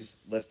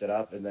legs lifted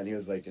up, and then he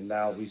was like, and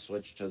now we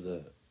switch to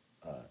the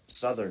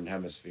southern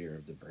hemisphere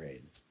of the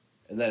brain,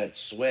 and then it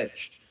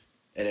switched,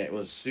 and it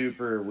was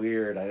super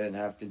weird. I didn't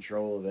have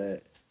control of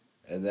it,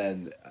 and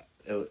then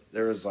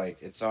there was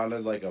like it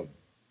sounded like a,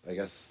 I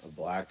guess a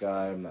black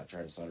guy. I'm not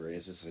trying to sound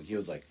racist, and he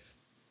was like,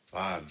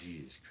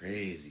 "5G is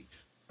crazy,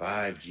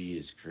 5G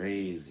is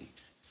crazy,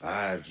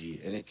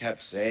 5G," and it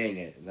kept saying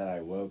it, and then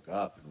I woke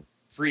up and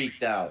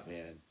freaked out,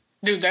 man.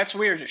 Dude, that's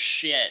weird as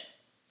shit.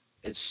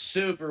 It's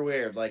super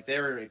weird. Like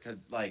they were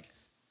like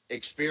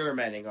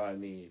experimenting on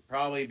me,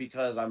 probably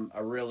because I'm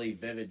a really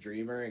vivid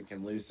dreamer and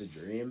can lucid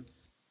dream.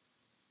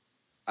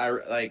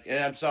 And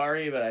I'm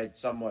sorry, but I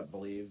somewhat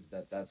believe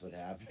that that's what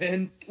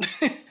happened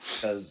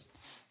because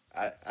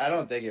I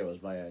don't think it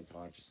was my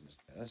unconsciousness.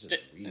 That's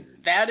just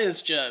weird. That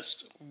is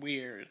just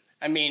weird.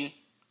 I mean,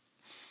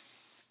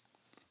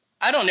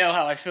 I don't know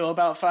how I feel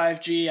about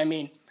 5G. I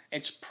mean,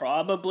 it's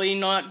probably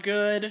not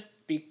good,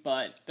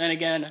 but then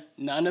again,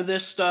 none of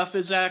this stuff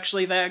is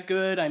actually that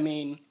good. I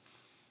mean,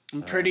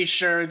 I'm pretty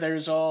sure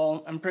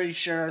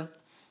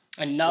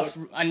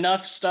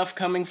enough stuff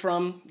coming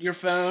from your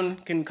phone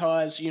can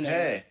cause,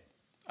 Hey,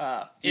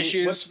 what's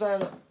issues.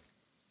 that?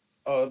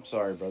 Oh, I'm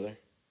sorry, brother.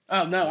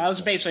 Oh no, I was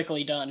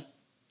basically done.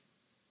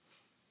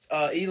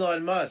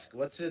 Elon Musk.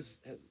 What's his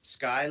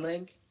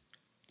Skylink?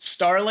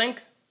 Starlink?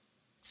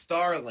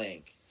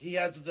 Starlink. He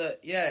has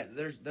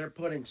they're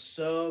putting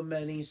so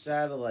many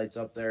satellites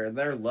up there and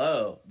they're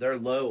low. They're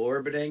low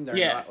orbiting. They're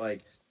Yeah. not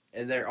like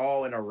and they're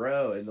all in a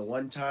row. And the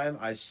one time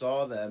I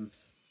saw them,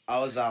 I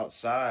was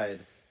outside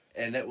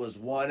and it was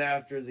one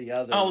after the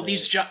other. Oh,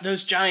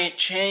 those giant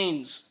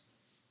chains.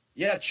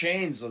 Yeah,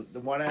 chains, the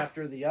one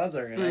after the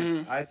other.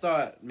 And I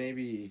thought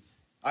maybe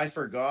I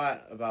forgot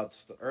about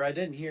or I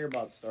didn't hear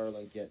about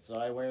Starlink yet. So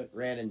I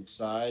ran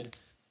inside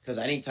because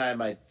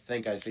anytime I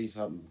think I see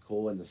something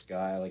cool in the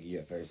sky, like a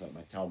UFO or something,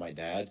 I tell my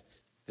dad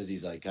because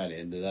he's like kind of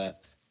into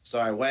that. So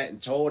I went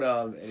and told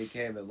him, and he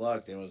came and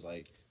looked and was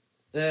like,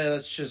 "Yeah,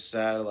 that's just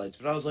satellites."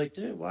 But I was like,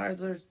 "Dude, why are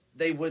there?"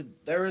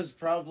 There was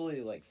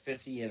probably like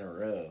 50 in a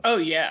row. Oh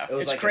yeah, It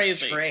was it's like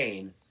crazy. a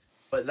train,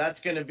 but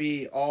that's gonna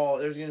be all.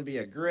 There's gonna be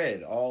a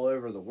grid all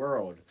over the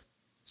world.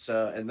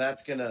 So, and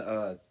that's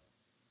gonna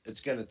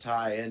it's gonna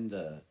tie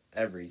into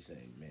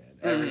everything, man.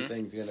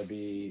 Everything's gonna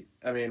be.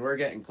 I mean, we're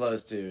getting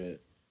close to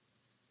it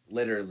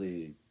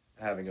literally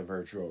having a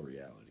virtual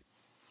reality.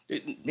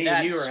 Me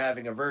and you are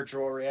having a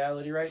virtual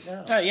reality right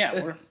now. Oh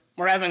yeah,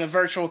 we're having a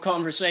virtual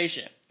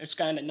conversation. It's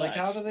kind of Like,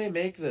 how nuts. do they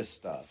make this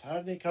stuff? How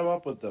did they come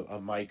up with a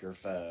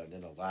microphone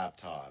and a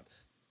laptop?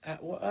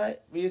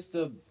 What? We used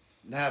to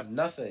have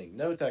nothing,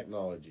 no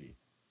technology.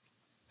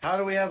 How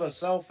do we have a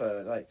cell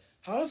phone? Like,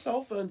 how do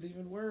cell phones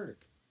even work?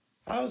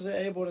 How is it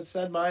able to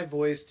send my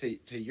voice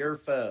to your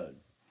phone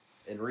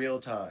in real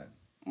time?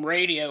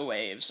 Radio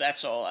waves.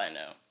 That's all I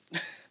know.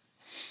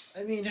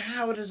 I mean,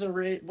 what is a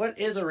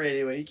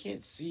radio wave? You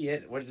can't see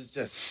it. What is it,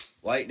 just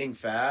lightning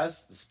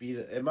fast?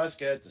 It must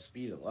go at the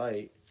speed of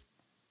light.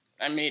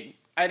 I mean,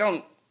 I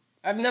don't.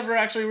 I've never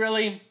actually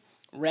really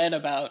read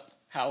about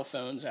how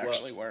phones Well,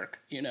 actually work.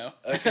 You know.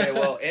 okay,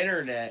 well,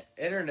 internet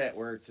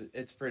works.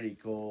 It's pretty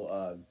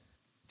cool.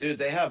 Dude,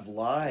 they have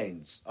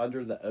lines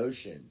under the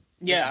ocean.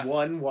 Just Yeah.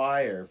 one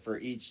wire for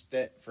each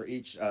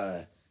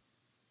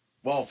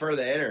well, for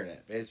the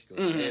internet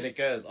basically. And it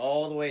goes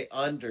all the way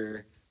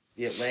under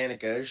the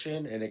Atlantic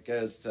Ocean and it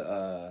goes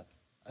to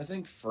I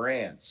think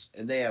France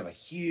and they have a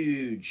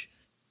huge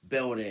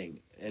building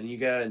and you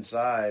go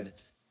inside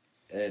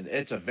and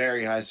it's a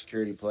very high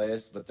security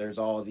place, but there's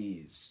all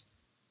these,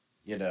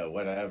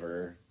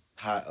 whatever,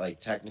 high, like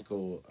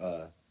technical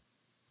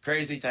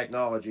crazy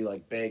technology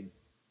like big,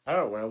 I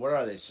don't know, what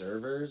are they,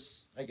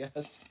 servers, I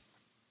guess?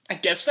 I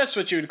guess that's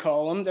what you'd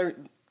call them. They're.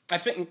 I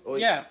think. Well,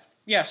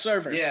 Yeah,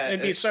 servers. yeah,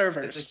 It'd be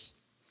servers.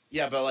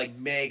 yeah, but like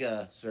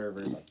mega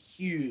servers, like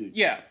huge.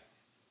 Yeah.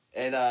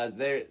 And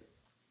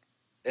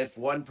if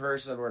one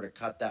person were to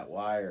cut that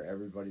wire,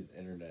 everybody's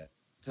internet,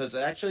 because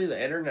actually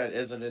the internet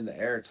isn't in the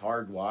air; it's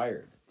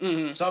hardwired.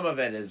 Some of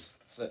it is,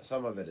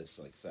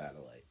 like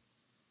satellite.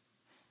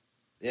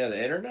 Yeah,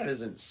 the internet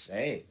is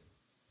insane,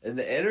 and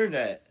the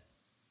internet,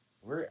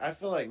 I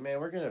feel like, man,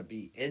 we're gonna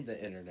be in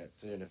the internet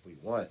soon if we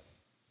want.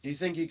 Do you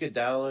think you could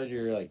download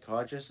your like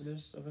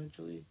consciousness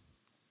eventually?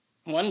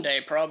 One day,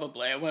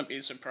 probably. I wouldn't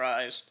be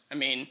surprised. I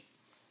mean,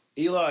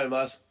 Elon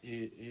Musk,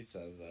 he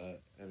says that.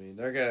 I mean,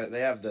 they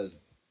have those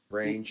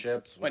brain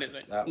chips. what is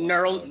it? That one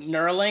called?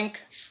 Neuralink?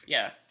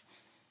 Yeah.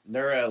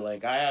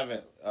 Neuralink. I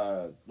haven't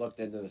looked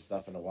into this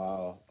stuff in a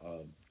while,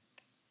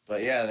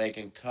 but yeah, they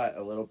can cut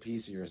a little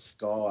piece of your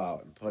skull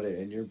out and put it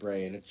in your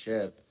brain, a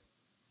chip,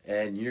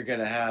 and you're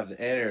gonna have the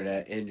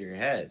internet in your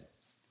head.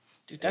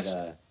 Dude,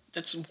 And,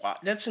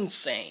 that's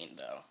insane,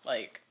 though.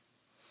 Like,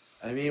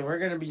 I mean, we're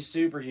gonna be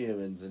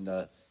superhumans, and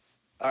all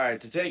right,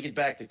 to take it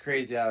back to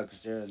Crazy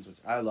Alex Jones, which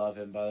I love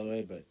him by the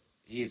way, but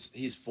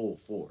he's full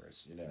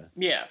force,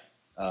 yeah.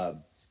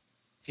 Um,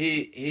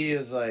 he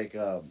is like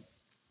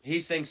he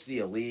thinks the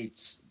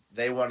elites,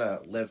 they want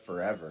to live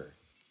forever.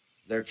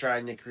 They're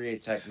trying to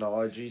create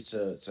technology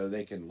so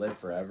they can live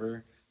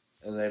forever,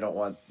 and they don't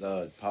want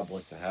the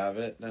public to have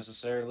it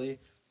necessarily,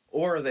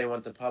 or they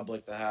want the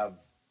public to have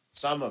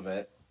some of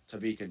it to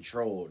be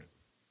controlled.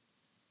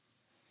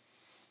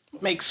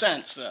 Makes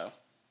sense though.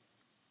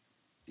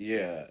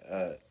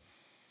 Yeah.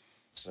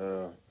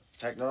 So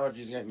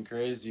technology's getting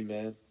crazy,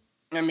 man.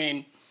 I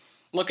mean,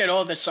 look at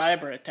all the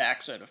cyber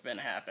attacks that have been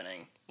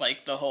happening.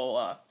 Like the whole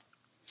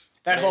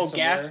that whole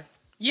gas. Ransomware.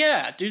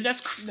 Yeah, dude,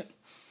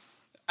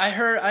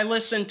 I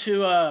listened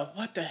to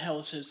what the hell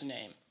is his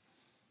name?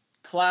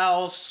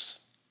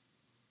 Klaus.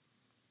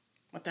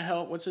 What the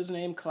hell? What's his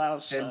name?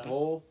 Klaus. Tim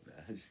Pool.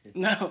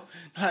 No,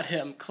 not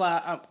him.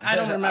 Klaus. I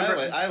don't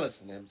remember. I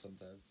listen to him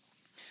sometimes.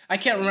 I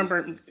can't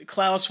remember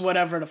Klaus.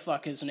 Whatever the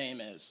fuck his name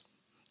is.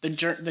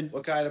 The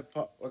What kind of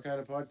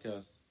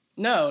podcast?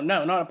 no,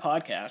 not a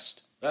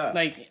podcast. Ah,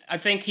 Like I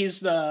think he's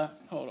the.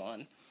 Hold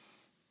on.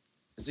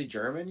 is he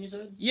German? You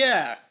said.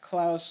 Yeah,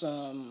 Klaus.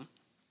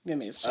 Give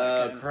me a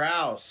second.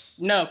 Kraus.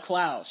 No,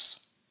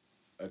 Klaus.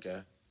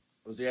 Okay.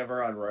 Was he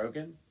ever on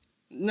Rogan?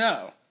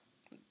 No,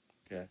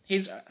 Okay.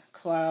 he's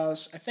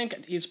Klaus. I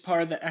think he's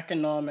part of the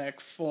Economic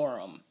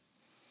Forum.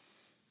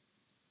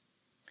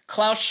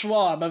 Klaus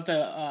Schwab of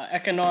the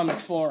Economic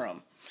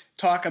Forum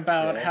talk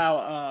about Okay.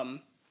 how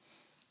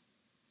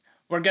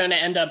we're going to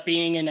end up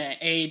being in an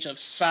age of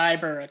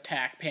cyber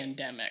attack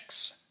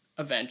pandemics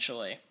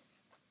eventually.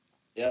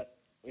 Yep,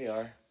 we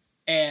are.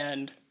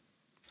 And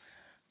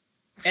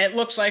it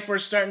looks like we're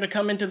starting to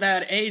come into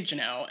that age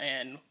now,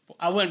 and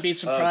I wouldn't be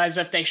surprised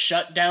if they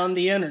shut down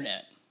the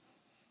internet.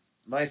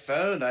 My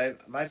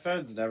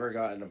phone's never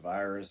gotten a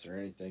virus or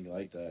anything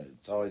like that.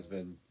 It's always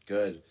been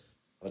good.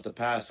 But the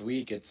past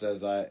week it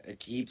says it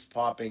keeps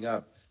popping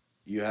up.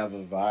 You have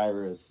a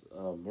virus.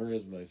 Where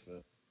is my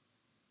phone?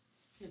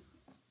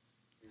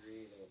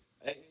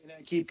 I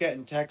keep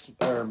getting texts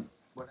or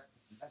whatever.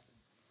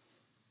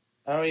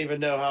 I don't even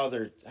know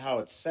how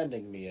it's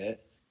sending me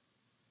it.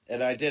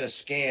 And I did a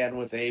scan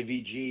with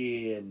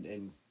AVG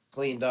and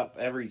cleaned up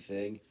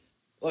everything.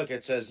 Look,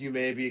 it says you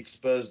may be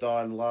exposed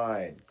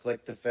online.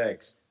 Click to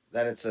fix.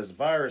 Then it says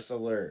virus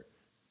alert.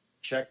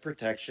 Check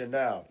protection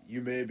now.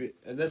 You may be,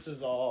 and this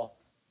is all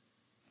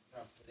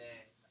from today.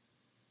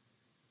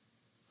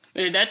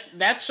 Dude,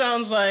 that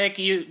sounds like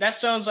you. That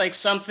sounds like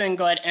something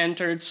got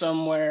entered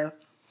somewhere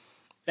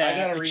I that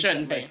gotta it reset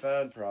shouldn't my be.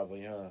 phone,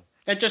 probably, huh?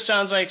 That just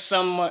sounds like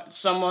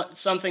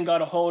something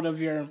got a hold of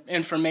your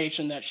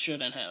information that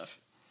shouldn't have.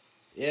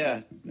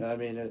 Yeah, I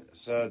mean,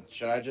 so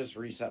should I just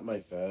reset my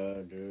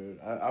phone, dude?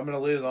 I'm gonna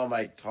lose all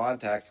my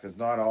contacts because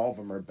not all of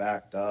them are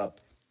backed up.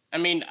 I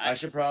mean, I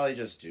should probably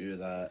just do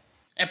that.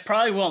 it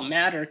probably won't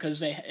matter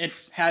because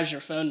it has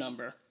your phone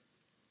number.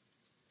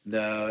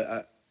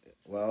 No,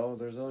 well,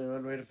 there's only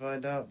one way to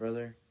find out,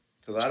 brother.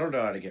 Because I don't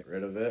know how to get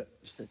rid of it.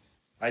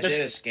 I Just-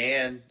 did a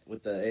scan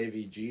with the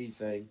AVG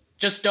thing.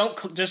 Just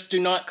do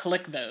not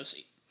click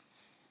those.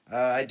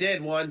 I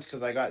did once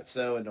because I got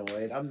so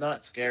annoyed. I'm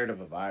not scared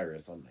of a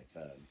virus on my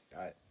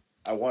phone.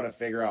 I want to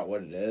figure out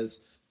what it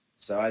is.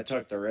 So I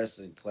took the risk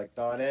and clicked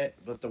on it.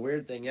 But the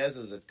weird thing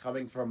is it's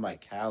coming from my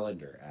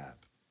calendar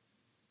app.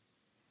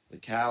 The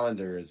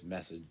calendar is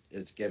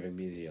it's giving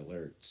me the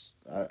alerts.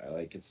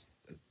 It's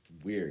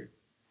weird.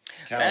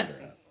 Calendar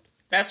app.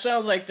 That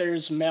sounds like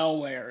there's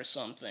malware or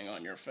something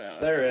on your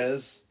phone. There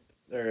is.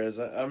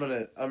 I'm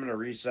gonna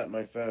reset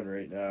my phone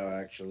right now,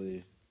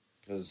 actually,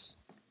 because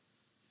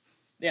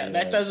Yeah, yeah,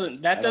 that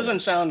I don't doesn't know.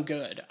 sound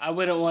good. I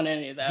wouldn't want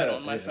any of that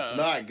on my it's phone.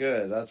 not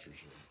good. That's for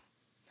sure.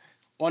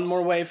 One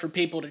more way for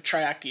people to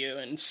track you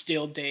and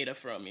steal data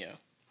from you.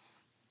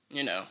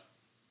 You know,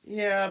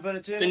 Yeah, but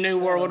it's the New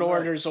World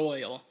Order's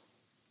oil.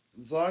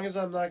 As long as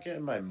I'm not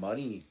getting my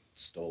money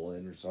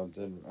stolen or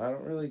something, I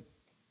don't really.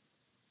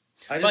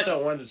 I just But-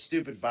 don't want a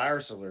stupid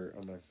virus alert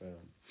on my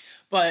phone.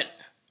 But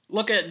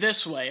look at it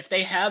this way: if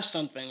they have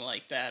something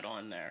like that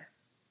on there,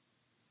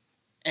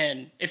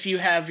 and if you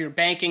have your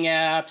banking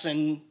apps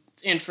and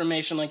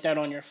information like that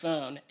on your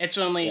phone, it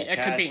could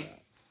Cash be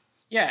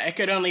App. it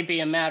could only be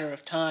a matter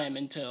of time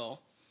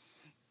until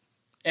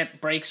it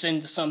breaks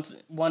into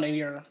one of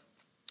your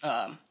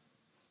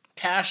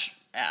cash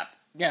app.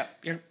 Yeah,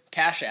 your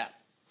cash app,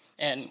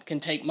 and can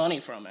take money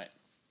from it.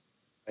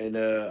 I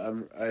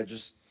know. I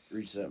just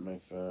reset my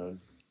phone.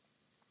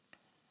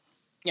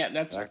 Yeah,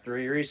 that's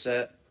Factory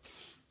reset.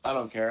 I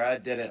don't care. I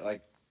did it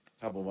like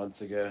a couple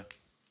months ago.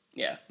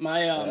 yeah.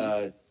 My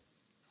Yep.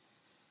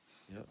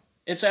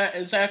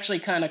 it's actually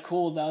kind of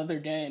cool. The other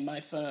day, my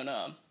phone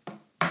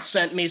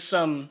sent me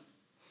some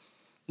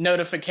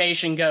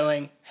notification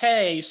going,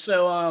 "Hey,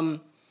 so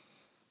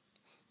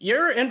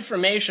your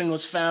information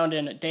was found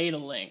in a data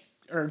leak.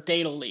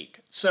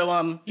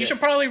 So you should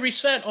probably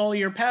reset all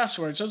your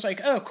passwords." I was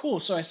like, "Oh, cool."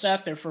 So I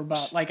sat there for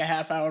about like a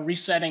half hour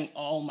resetting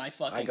all my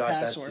fucking got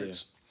that too.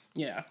 passwords.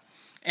 Yeah.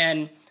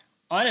 And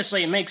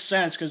honestly, it makes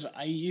sense cuz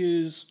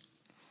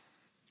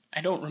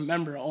I don't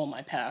remember all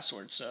my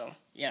passwords, so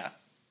yeah.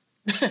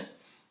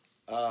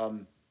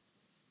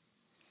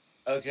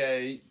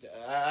 Okay,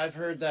 I've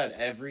heard that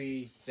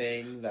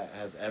everything that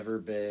has ever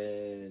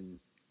been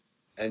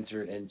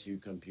entered into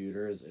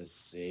computers is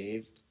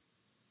saved.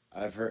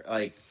 I've heard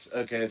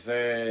okay,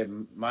 say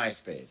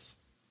MySpace.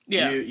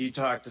 Yeah. You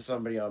talked to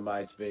somebody on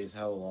MySpace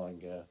how long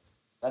ago?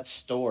 That's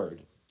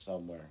stored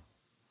somewhere.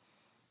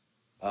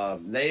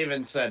 They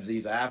even said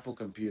these Apple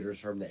computers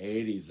from the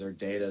 80s, their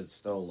data is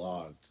still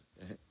logged.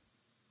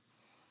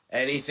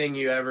 Anything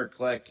you ever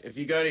click, if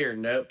you go to your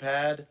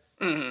notepad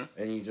Hmm.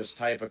 and you just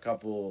type a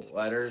couple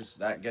letters,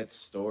 that gets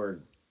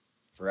stored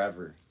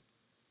forever.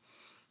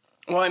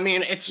 Well, I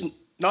mean, it's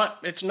not.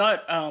 It's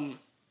not.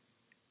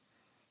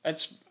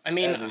 It's. I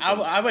mean, Everything's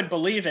I would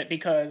believe it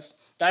because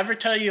did I ever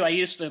tell you I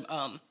used to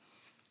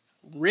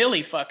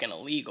really fucking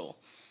illegal,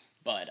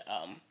 but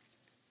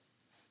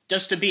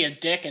just to be a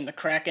dick and to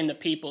crack into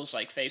people's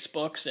like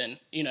Facebooks and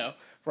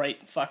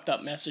write fucked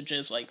up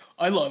messages like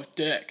I love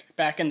dick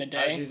back in the how'd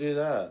day. you do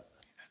that?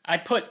 I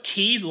put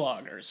key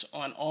loggers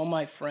on all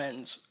my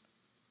friends'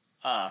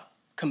 You would get a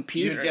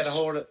computers.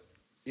 hold of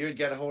you would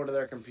get a hold of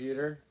their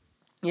computer.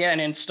 Yeah,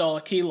 and install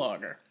a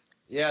keylogger.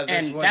 Yeah,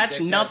 this And one that's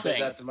dickhead did nothing.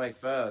 that to my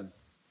phone.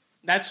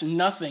 That's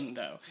nothing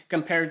though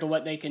compared to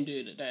what they can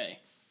do today.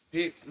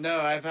 No,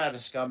 I've had a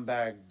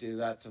scumbag do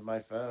that to my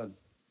phone.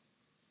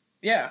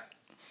 Yeah,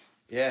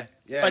 Yeah,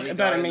 yeah, he but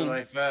got I into mean,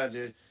 my phone,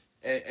 dude,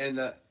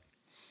 and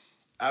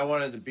I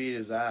wanted to beat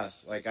his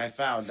ass. Like I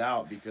found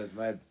out because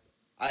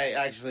I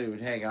actually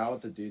would hang out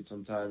with the dude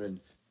sometime, and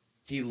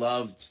he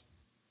loved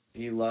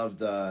he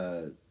loved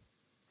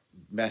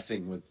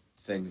messing with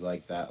things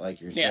like that,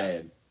 like you're yeah,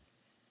 saying.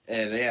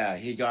 And yeah,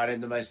 he got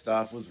into my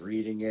stuff, was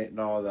reading it and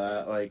all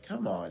that. Like,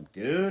 come on,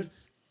 dude.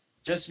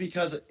 Just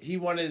because he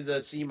wanted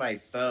to see my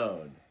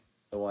phone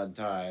the one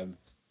time,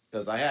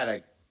 because I had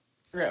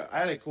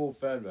a cool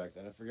phone back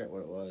then. I forget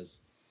what it was.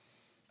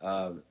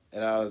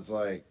 And I was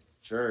like,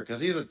 sure, because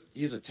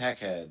he's a tech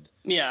head,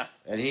 yeah.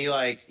 and he's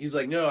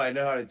like, no, I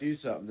know how to do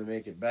something to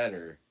make it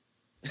better.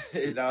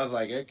 And I was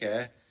like,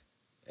 okay.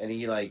 And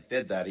he like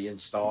did that. He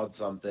installed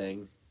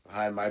something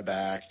behind my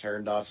back,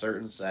 turned off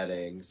certain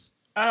settings,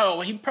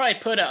 Oh, he probably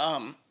put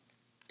a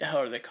the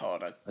hell are they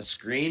called? a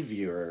screen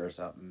viewer or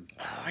something.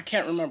 I don't know. I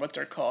can't remember what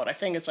they're called. I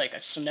think it's like a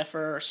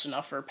sniffer or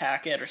snuffer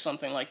packet or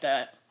something like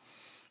that.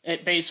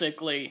 It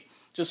basically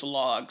just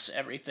logs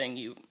everything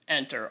you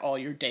enter, all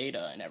your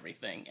data and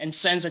everything, and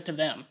sends it to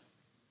them.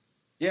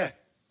 Yeah,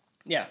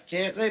 Yeah,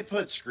 can't they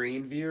put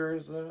screen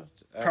viewers though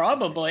to access your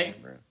probably.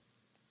 camera?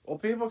 Well,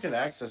 people can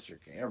access your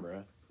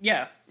camera.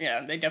 Yeah,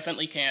 yeah, they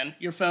definitely can.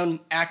 Your phone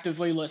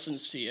actively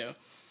listens to you.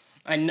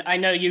 I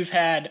know you've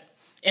had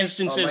Oh, my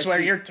instances where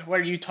t-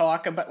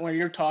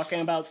 you're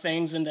talking about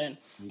things and then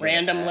you get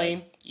an ad.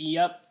 randomly,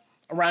 yep,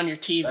 around your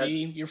That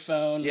TV, your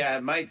phone. Yeah,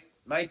 my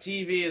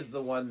TV is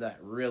the one that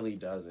really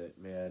does it,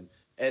 man.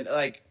 And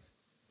like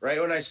right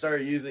when I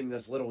started using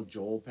this little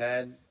Joel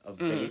pen, a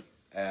vape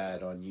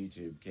ad on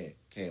YouTube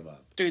came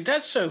up. Dude,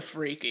 that's so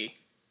freaky.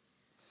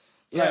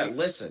 Yeah, Like, it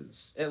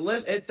listens. It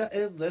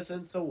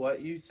listens to what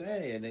you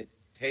say, and it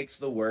takes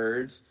the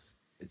words,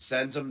 it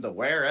sends them to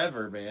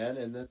wherever, man,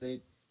 and that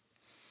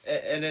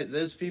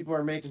those people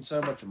are making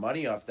so much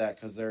money off that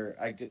because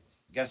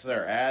guess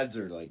their ads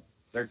are like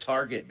they're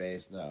target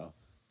based now.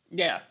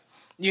 yeah.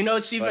 You know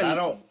it's But I even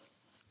don't.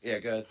 Yeah,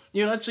 good.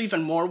 you know it's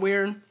even more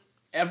weird.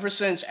 Ever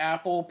since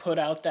Apple put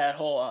out that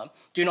whole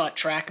 "Do Not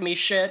Track Me"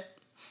 shit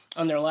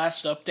on their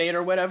last update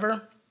or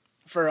whatever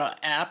for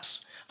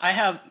apps, I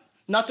have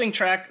nothing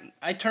track.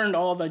 I turned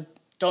all the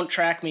 "Don't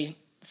Track Me"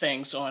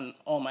 things on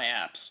all my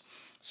apps.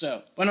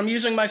 So when I'm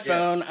using my Yeah,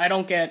 phone, I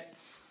don't get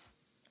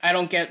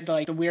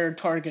like the weird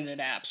targeted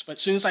apps. But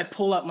as soon as I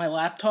pull up my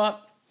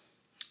laptop,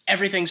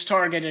 everything's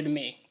targeted to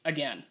me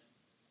again.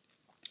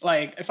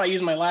 Like if I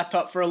use my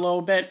laptop for a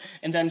little bit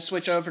and then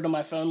switch over to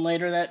my phone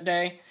later that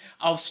day,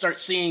 I'll start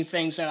seeing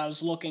things that I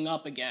was looking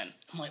up again.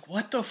 I'm like,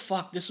 what the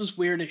fuck? This is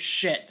weird as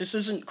shit. This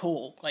isn't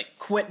cool. Like,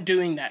 quit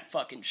doing that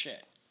fucking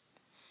shit.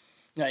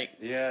 Like,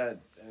 yeah.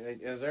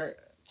 Is there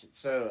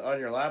so on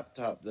your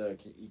laptop though?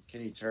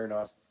 Can you turn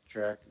off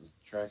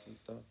tracking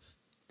stuff? Well,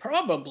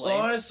 probably.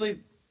 honestly,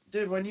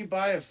 dude, when you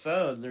buy a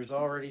phone, there's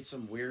already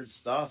some weird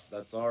stuff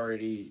that's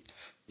already,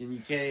 and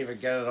you can't even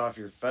get it off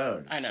your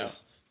phone. I It's know.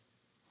 just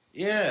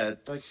yeah,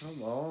 it's like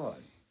come on.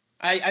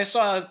 I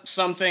saw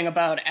something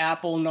about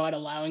Apple not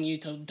allowing you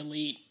to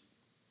delete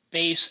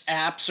base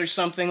apps or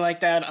something like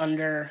that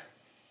under.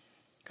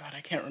 God,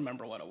 I can't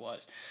remember what it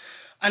was.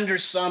 Under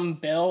some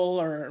bill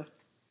or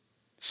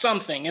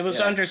something. It was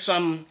Yeah, under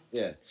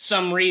yeah.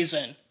 some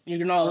reason.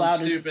 You're not Some allowed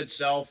to. stupid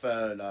cell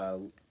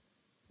phone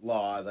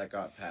law that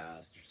got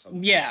passed or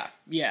something. Yeah,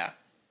 yeah.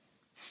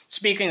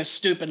 Speaking of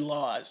stupid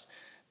laws,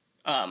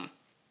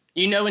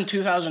 in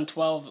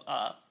 2012,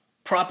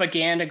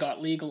 propaganda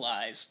got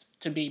legalized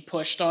to be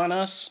pushed on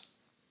us.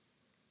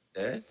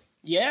 Eh?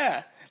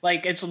 Yeah,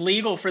 like it's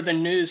legal for the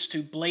news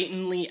to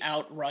blatantly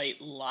outright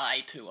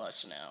lie to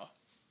us now.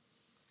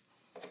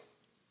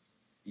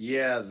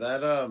 Yeah,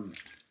 that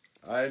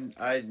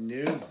I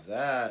knew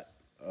that.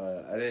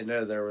 I didn't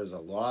know there was a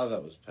law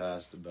that was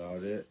passed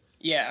about it.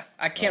 Yeah,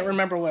 I can't Um,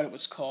 remember what it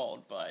was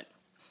called, but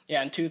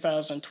yeah, in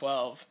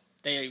 2012,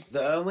 they.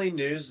 the only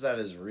news that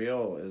is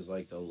real is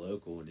like the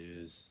local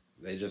news.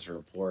 They just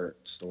report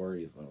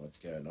stories on what's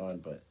going on,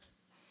 but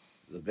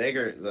the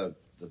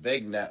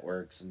big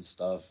networks and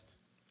stuff,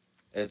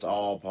 it's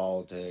all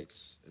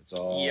politics.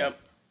 Yep.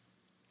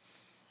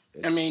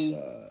 I It's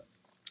mean,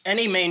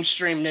 Any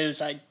mainstream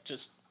news, I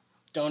just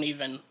don't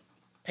even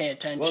pay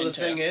attention Well, the to.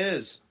 thing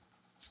is,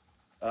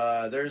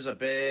 there's a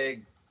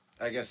big,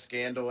 I guess,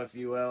 scandal, if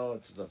you will.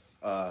 It's the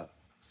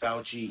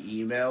Fauci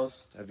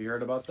emails. Have you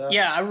heard about that?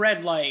 Yeah, I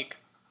read like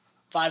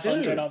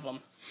 500 Dude. of them.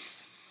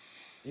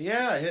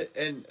 Yeah,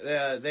 and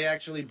they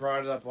actually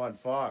brought it up on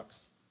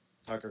Fox,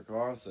 Tucker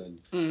Carlson.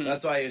 Mm.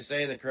 That's why he was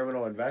saying the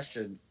criminal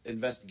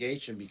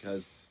investigation,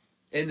 because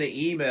in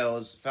the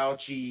emails,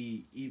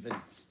 Fauci even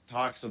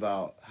talks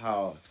about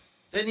how,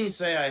 didn't he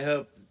say, I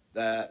hope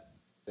that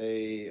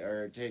they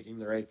are taking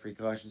the right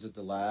precautions at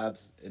the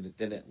labs and it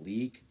didn't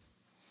leak?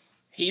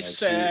 He Like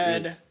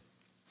said,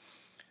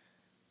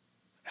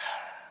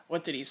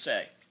 what did he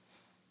say?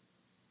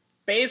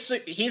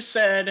 He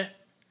said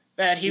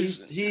that he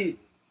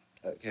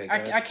okay. Go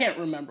ahead. I can't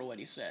remember what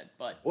he said,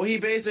 but Well, he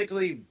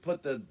basically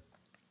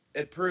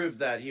it proved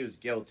that he was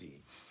guilty.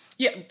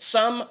 yeah,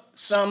 some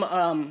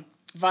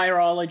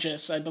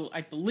virologists,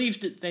 I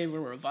believe that they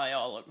were a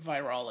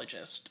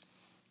virologist.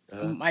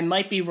 I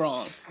might be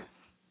wrong.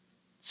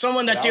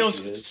 Someone that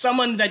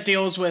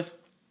deals with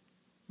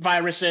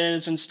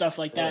viruses and stuff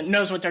like that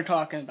knows what they're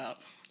talking about.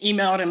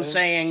 Emailed him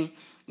saying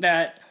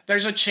that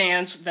there's a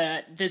chance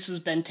that this has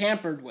been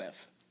tampered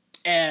with,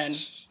 and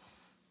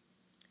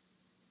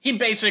he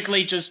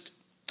basically just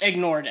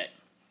ignored it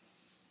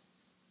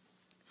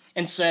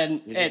and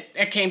said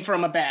it came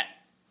from a bat.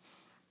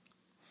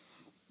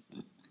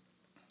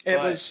 It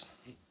But was.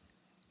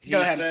 He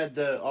Go ahead.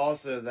 said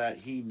also that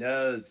he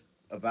knows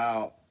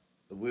about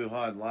the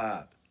Wuhan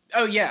lab,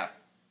 Oh yeah.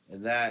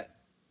 and that,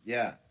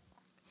 yeah,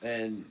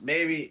 and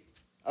maybe,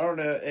 I don't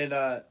know,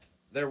 and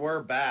there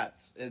were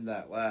bats in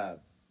that lab,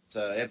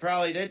 so it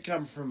probably did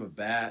come from a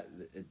bat.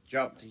 It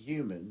jumped to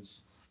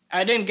humans.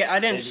 I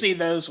didn't see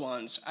those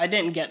ones. I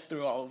didn't get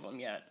through all of them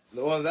yet.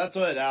 Well, that's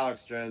what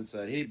Alex Jones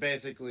said. He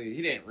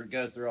didn't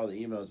go through all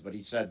the emails, but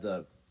he said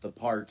the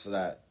parts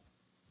that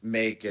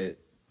make it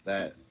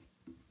that,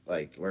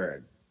 like,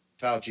 where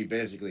Fauci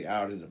basically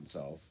outed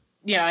himself.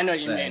 Yeah, I know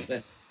what you mean.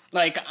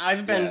 Like,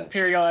 I've been Yeah.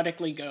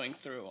 periodically going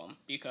through them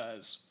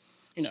because,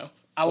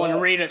 I want to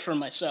read it for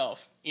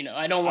myself.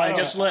 I don't want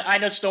to I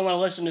just don't want to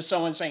listen to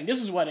someone saying,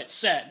 this is what it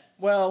said.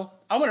 Well,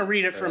 I want to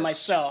read it for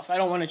myself. I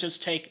don't want to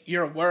just take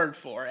your word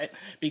for it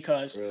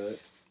because, It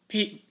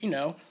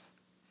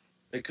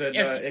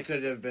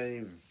could have been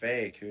even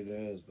fake. Who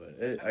knows?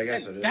 But I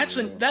guess it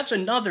is. That's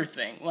another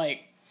thing.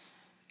 Like,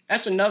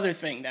 that's another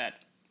thing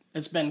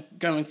that's been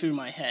going through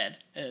my head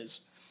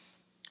is,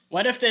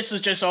 what if this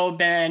has just all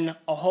been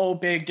a whole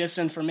big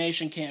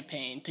disinformation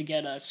campaign to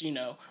get us,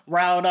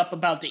 riled up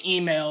about the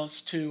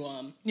emails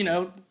to,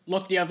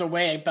 look the other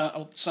way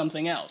about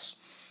something else?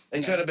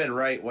 It could have been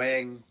right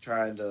wing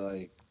trying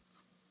to,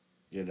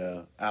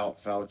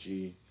 out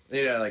Fauci.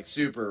 Like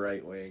super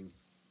right wing.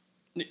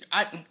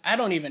 I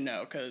don't even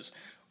know, because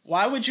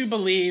why would you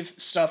believe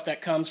stuff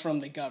that comes from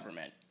the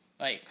government?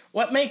 Like,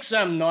 what makes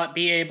them not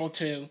be able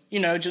to,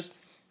 just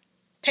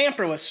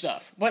tamper with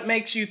stuff? What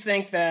makes you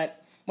think that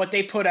what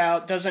they put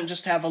out doesn't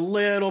just have a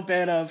little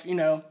bit of,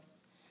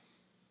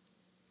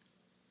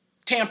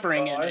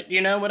 tampering in it?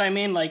 You know what I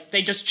mean? Like,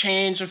 they just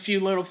change a few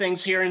little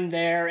things here and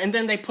there, and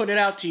then they put it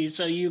out to you,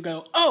 so you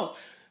go, oh,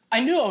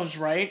 I knew I was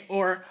right,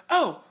 or,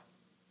 oh,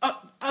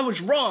 I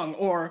was wrong,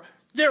 or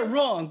they're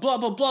wrong, blah,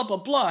 blah, blah, blah,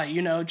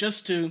 blah,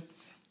 just to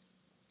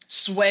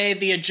sway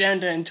the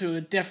agenda into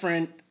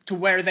to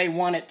where they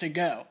want it to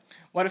go.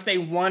 What if they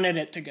wanted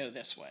it to go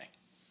this way?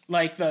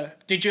 Like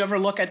did you ever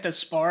look at the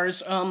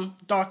SPARS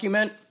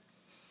document?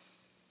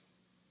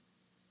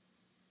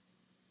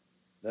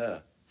 Yeah.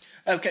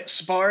 Okay,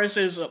 SPARS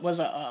was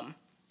a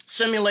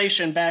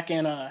simulation back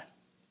in I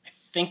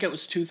think it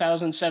was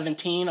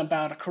 2017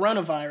 about a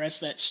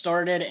coronavirus that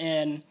started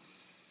in,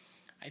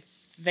 I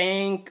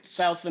think,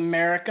 South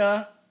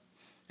America,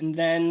 and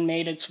then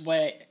made its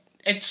way.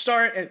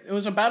 It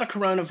was about a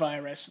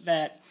coronavirus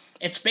that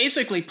it's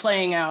basically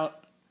playing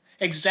out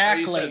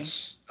exactly. You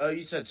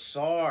said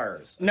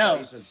SARS. No.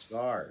 You said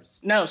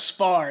SARS. No,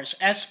 SPARS.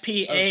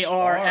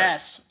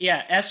 SPARS.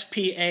 Yeah,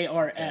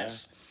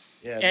 SPARS.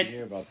 Yeah, I didn't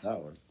hear about that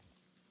one.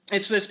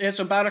 It's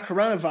about a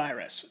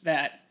coronavirus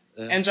that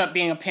ends up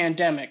being a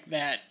pandemic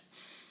that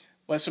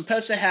was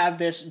supposed to have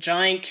this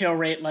giant kill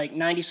rate, like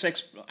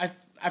 96.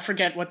 I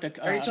forget what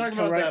the. Are you talking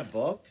about that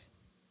book?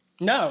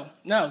 No.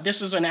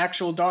 This is an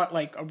actual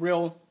like a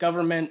real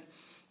government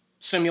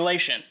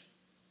simulation.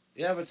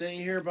 Yeah, but didn't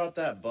you hear about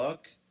that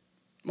book?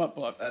 What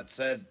book?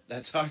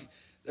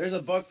 There's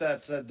a book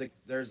that said that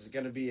there's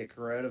going to be a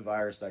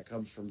coronavirus that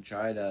comes from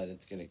China and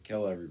it's going to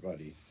kill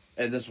everybody.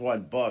 And this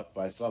one book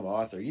by some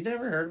author. You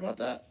never heard about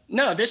that?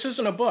 No, this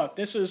isn't a book.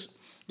 This was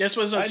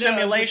a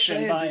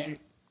simulation by.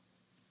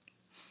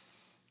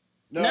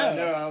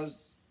 No,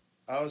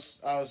 I was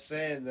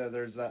saying that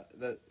there's a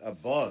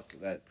book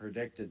that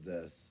predicted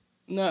this.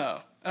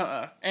 No,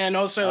 and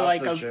also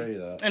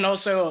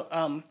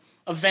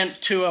Event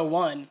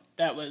 201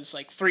 that was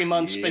like 3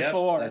 months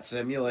before. That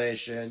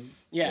simulation.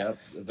 Yeah, Yep.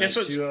 Event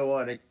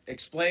 201.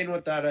 Explain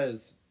what that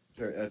is,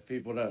 if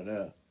people don't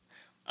know.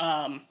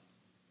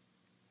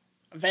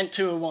 Event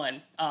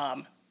 201.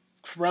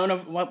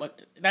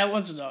 that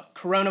was the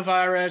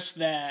coronavirus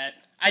that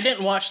I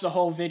didn't watch the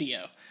whole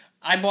video.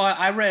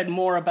 I read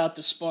more about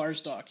the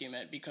SPARS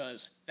document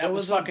because that It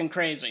was was a fucking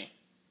crazy.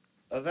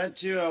 Event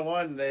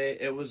 201.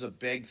 It was a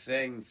big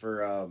thing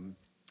for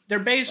They're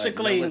like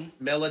basically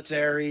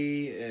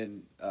military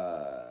and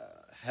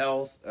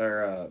health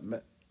or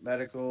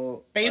medical.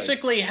 Like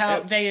basically how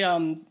it,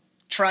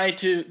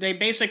 they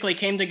basically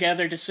came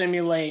together to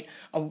simulate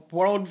a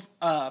world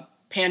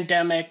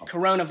pandemic yep.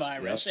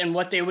 coronavirus and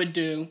what they would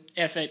do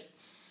if it,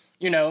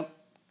 you know,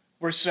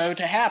 were so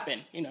to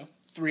happen,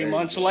 3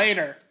 months There you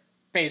later,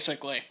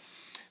 basically.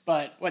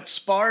 But what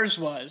SPARS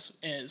was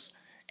is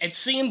it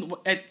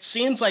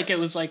seems like it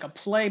was like a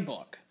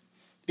playbook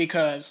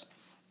because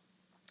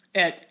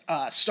it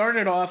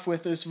started off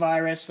with this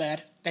virus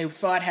that they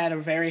thought had a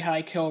very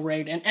high kill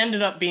rate and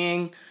ended up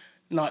being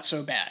not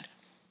so bad.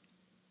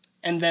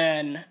 And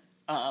then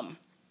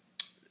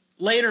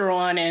later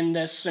on in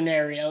this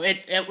scenario,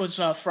 it was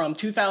from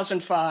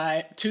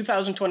 2025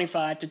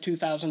 to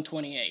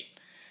 2028.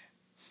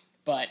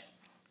 But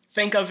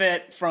think of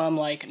it from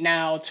like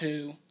now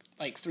to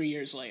like 3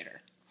 years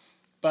later.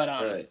 But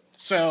go.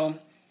 so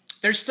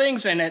there's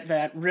things in it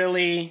that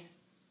really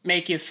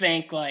make you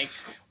think like,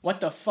 what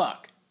the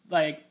fuck?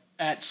 Like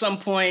at some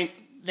point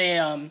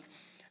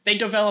they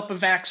develop a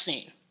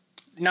vaccine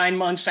 9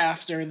 months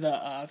after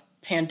the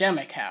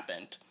pandemic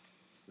happened.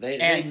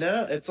 They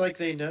know. It's like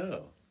they know.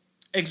 Like,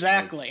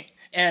 Exactly.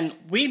 And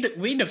we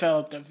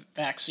developed a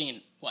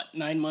vaccine, what,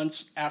 9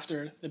 months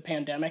after the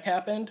pandemic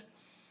happened?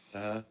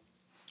 uh,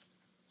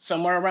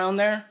 Somewhere around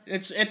there.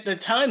 The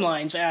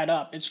timelines add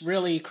up. It's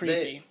really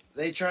creepy.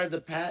 they tried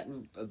to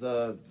patent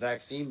the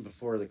vaccine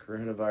before the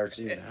coronavirus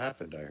even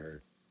happened. I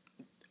heard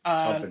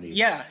companies.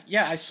 Yeah,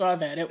 I saw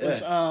that. It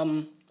was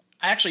Yeah,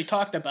 I actually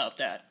talked about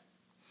that.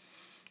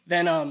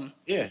 Then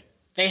yeah.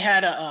 they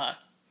had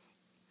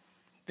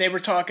they were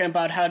talking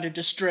about how to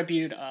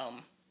distribute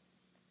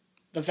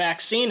the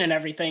vaccine and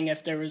everything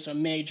if there was a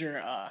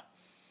major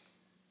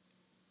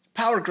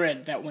power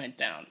grid that went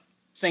down.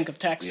 Think of Yep.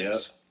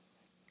 Texas.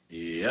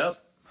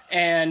 Yep.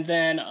 And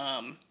then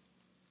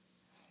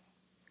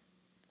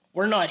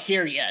we're not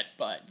here yet,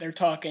 but they're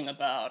talking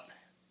about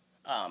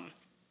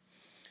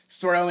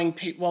throwing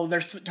people. Well,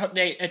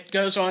 it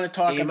goes on to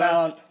talk FEMA.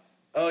 about.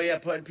 Oh yeah,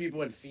 putting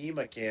people in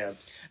FEMA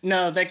camps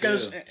No, too.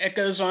 it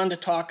goes on to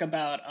talk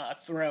about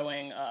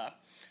throwing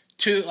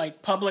two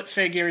like public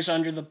figures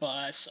under the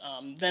bus.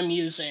 Them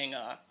using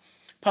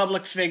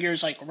public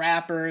figures like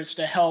rappers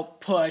to help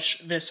push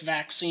this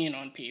vaccine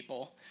on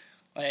people.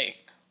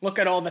 Like look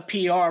at all the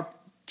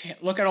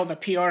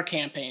PR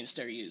campaigns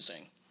they're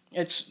using.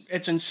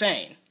 It's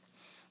insane.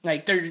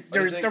 Like What do you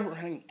they're think?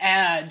 running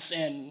ads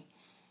and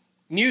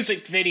music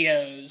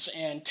videos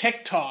and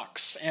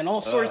TikToks and all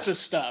sorts Ugh, of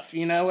stuff.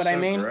 You know what I so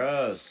mean?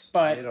 gross.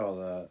 I hate But all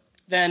that.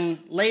 then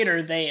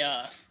later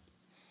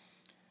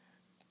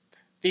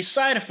these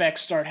side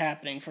effects start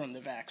happening from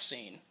the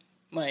vaccine,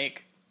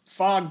 like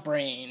fog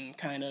brain,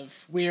 kind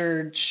of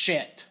weird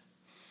shit.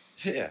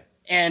 Yeah.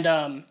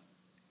 And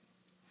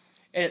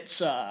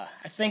it's I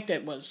think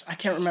that was I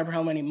can't remember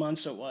how many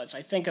months it was.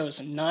 I think it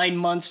was 9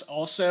 months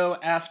also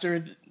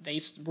after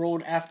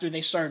after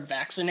they started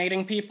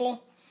vaccinating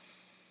people,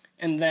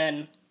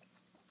 and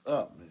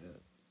Oh man.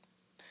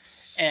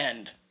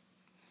 and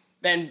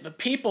then the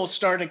people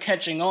started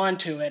catching on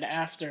to it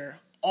after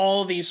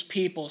all these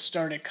people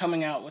started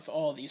coming out with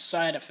all these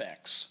side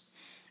effects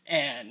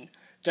and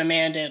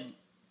demanded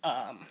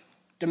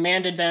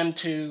demanded them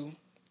to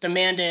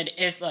demanded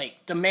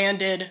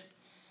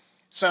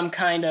some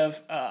kind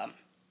of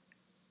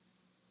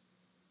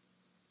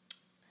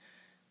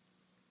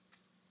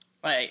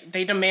like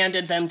they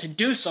demanded them to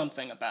do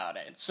something about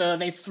it. So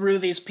they threw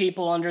these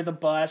people under the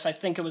bus. I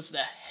think it was the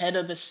head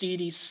of the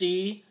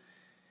CDC,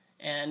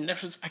 and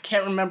I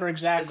can't remember This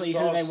exactly is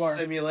who all they were.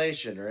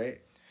 simulation,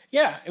 right?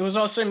 Yeah, it was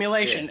all Yeah.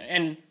 simulation.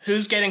 And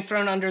who's getting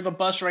thrown under the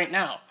bus right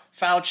now?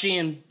 Fauci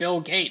and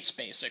Bill Gates,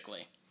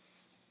 basically.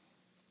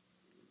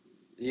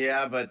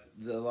 Yeah, but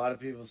a lot of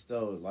people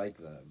still like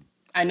them.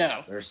 I Like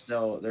know. they're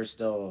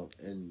still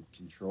in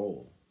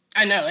control.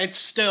 I know.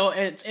 It's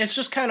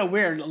just kind of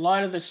weird. A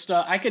lot of this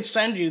stuff. I could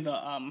send you the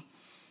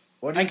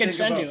What do I you could think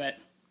send about you it.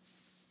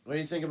 what do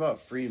you think about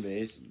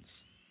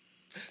Freemasons?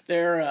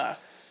 They're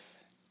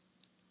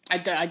I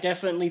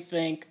definitely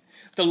think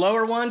the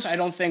lower ones I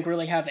don't think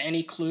really have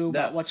any clue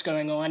about No, what's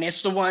going on.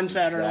 It's the ones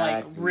that are like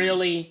exactly.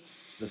 really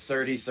The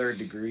 33rd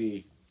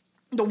degree.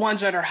 the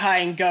ones that are high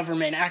in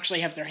government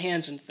actually have their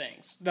hands in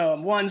things. The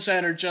ones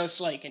that are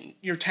just like in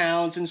your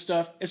towns and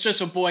stuff, it's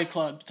just a boy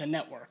club to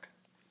network.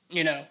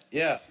 You know.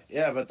 Yeah,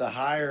 yeah, but the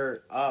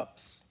higher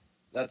ups,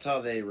 that's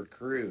how they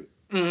recruit.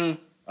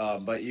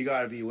 But you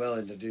got to be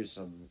willing to do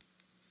some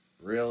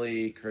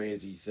really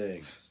crazy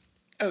things.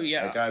 Oh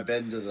yeah. Like I've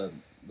been to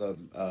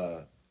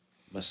the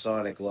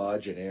Masonic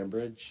Lodge in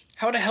Ambridge.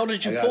 How the hell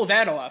did I you got pull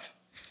that off?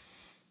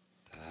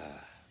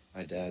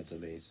 my dad's a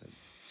Mason.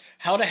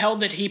 How the hell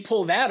did he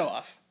pull that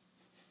off?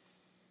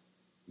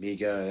 Me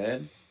going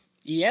in.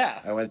 Yeah.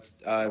 I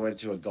went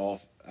to a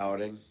golf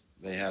outing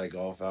they had a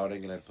golf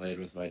outing, and I played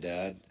with my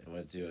dad. I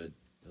went to it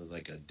was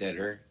like a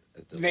dinner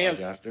at the They lodge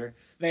after.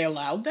 they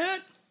allowed that?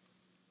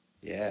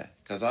 Yeah,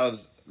 cause I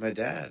was my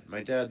dad.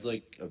 My dad's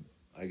like,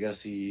 I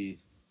guess he,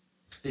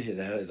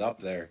 is up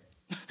there.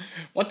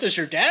 What does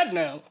your dad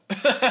know?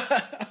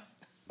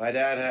 My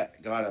dad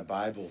got a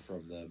Bible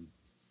from them,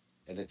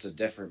 and it's a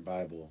different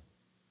Bible,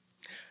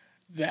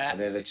 That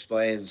and it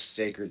explains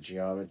sacred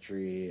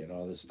geometry and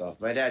all this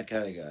stuff. My dad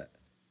kind of got.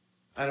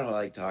 I don't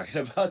like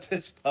talking about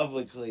this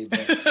publicly, but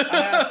I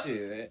have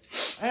to.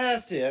 I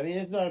have to. I mean,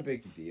 it's not a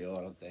big deal.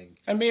 I don't think.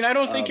 I mean, I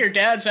don't think Um, your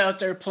dad's out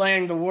there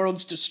planning the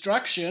world's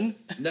destruction.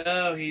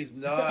 no, he's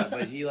not.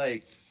 But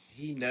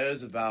he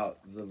knows about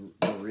the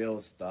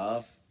real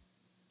stuff,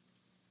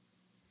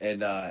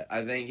 and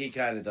I think he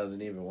kind of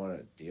doesn't even want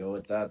to deal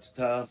with that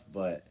stuff.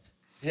 But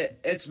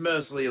it's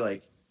mostly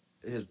like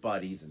his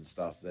buddies and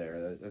stuff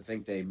there. I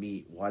think they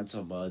meet once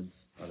a month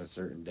on a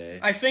certain day.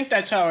 I think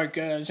that's how it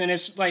goes, and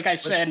it's like I But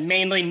said,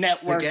 mainly to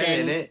get in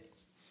networking. it,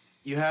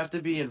 you have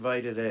to be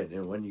invited in,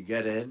 and when you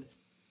get in,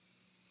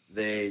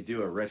 they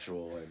do a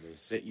ritual and they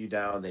sit you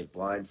down, they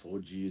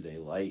blindfold you, they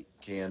light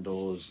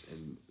candles,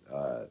 and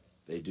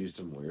they do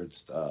some weird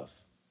stuff.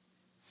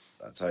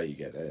 That's how you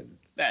get in.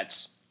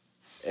 That's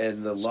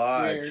And the it's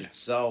lodge weird.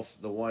 itself,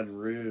 the one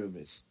room,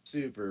 is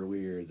super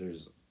weird.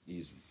 There's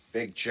these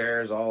big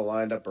chairs all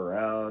lined up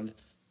around.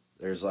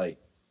 There's like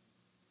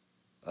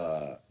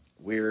uh,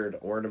 weird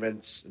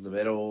ornaments in the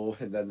middle,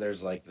 and then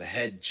there's like the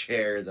head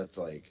chair that's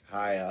like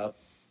high up,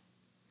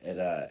 and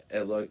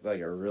it looked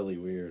like a really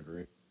weird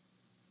room.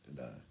 And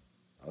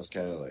I was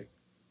kind of like,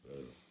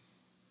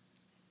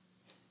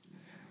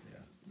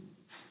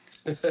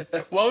 yeah.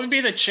 What would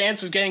be the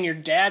chance of getting your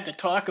dad to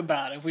talk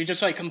about it if we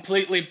just like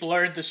completely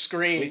blurred the We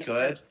screen,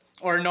 could.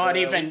 or not Uh,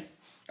 even,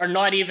 or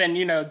not even,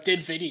 did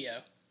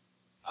video?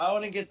 I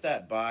want to get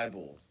that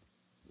Bible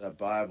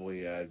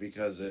you had,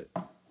 because it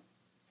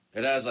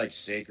has like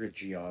sacred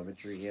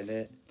geometry in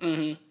it,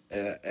 Mm-hmm.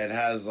 and it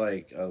has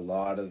like a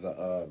lot of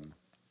the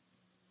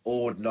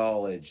old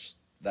knowledge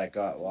that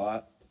got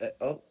lost.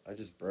 Oh, I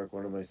just broke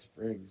one of my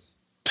springs.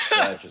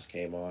 That just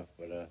came off,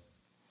 but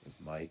it's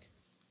Mike.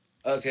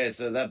 Okay,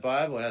 so that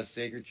Bible has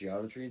sacred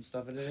geometry and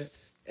stuff in it,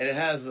 and it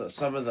has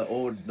some of the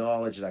old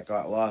knowledge that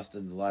got lost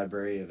in the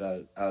Library of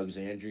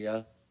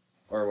Alexandria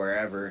or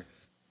wherever,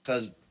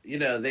 because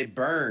they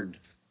burned.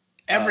 Um,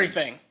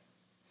 Everything.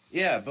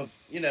 yeah, but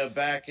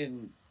back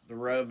in the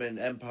Roman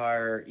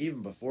Empire,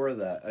 even before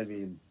that, I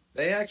mean,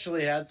 they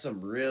actually had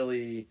some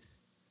really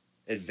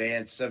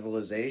advanced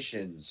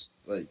civilizations.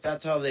 Like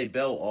that's how they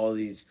built all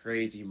these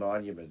crazy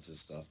monuments and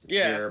stuff, the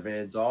Yeah.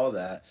 pyramids, all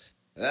that.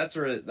 And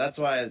that's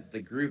why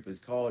the group is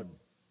called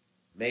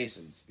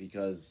Masons,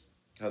 because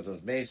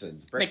of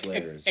Masons, Like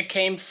bricklayers. it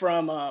came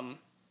from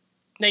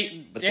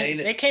they, But they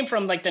they they came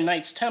from like the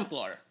Knights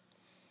Templar,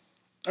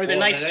 or the well the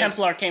Knights Knights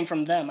Templar came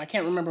from them. I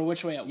can't remember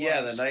which way it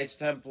yeah, the was. Knights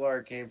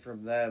Templar came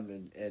from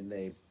them, and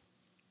they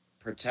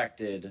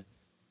protected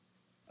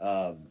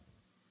um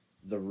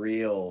the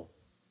real,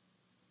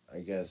 I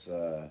guess,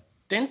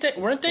 Didn't they?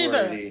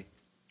 authority.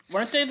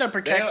 Weren't they the They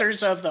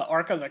protectors of the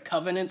Ark of the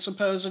Covenant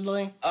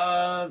supposedly?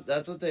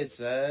 that's what they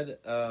said.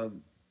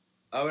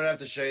 I would have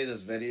to show you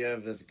this video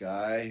of this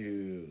guy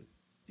who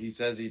he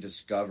says he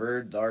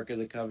discovered the Ark of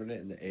the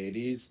Covenant in the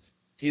 80s.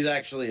 He's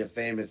actually a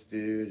famous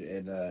dude,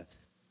 and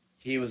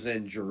he was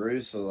in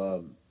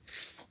Jerusalem.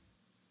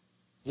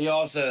 He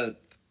also,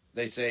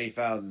 they say he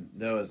found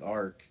Noah's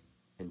Ark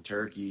in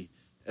Turkey.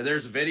 And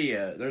there's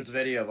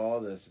video of all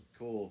this.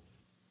 Cool.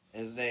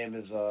 His name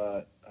is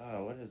oh,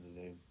 what is his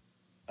name?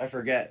 I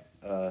forget.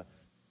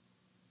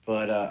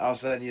 But I'll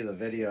send you the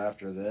video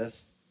after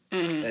this.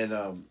 Hmm.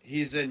 And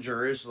he's in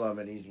Jerusalem,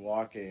 and he's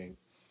walking,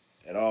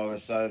 and all of a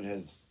sudden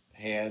his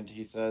hand,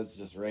 he says,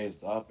 just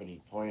raised up, and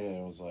he pointed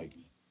and was like,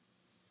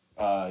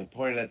 he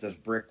pointed at this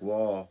brick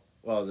wall.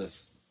 Well,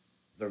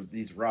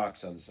 these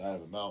rocks on the side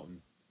of a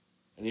mountain,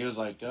 and he was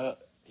like,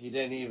 he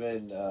didn't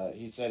even.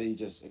 He said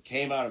it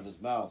came out of his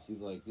mouth.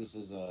 He's like, this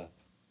is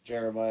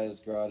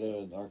Jeremiah's grotto,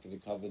 and the Ark of the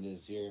Covenant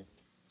is here.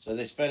 So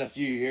they spent a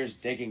few years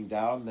digging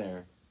down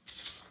there,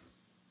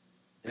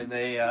 and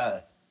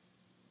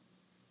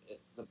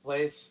the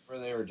place where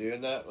they were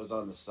doing that was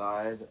on the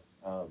side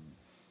of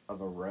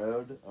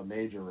a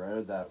major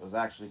road that was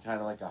actually kind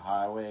of like a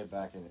highway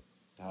back in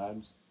the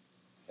times.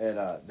 And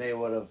they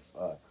would have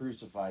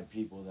crucified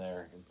people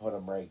there and put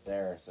them right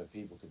there so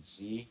people could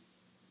see.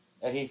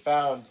 And he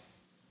found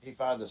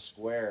a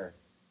square,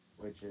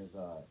 which is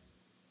a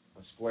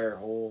square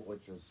hole,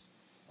 which was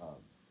um,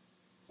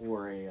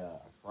 for a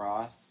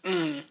cross.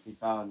 Hmm. He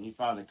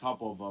found a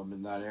couple of them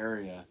in that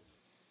area,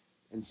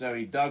 and so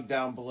he dug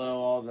down below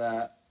all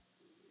that,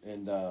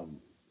 and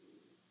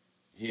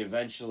he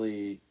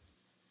eventually.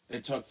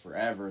 It took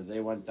forever.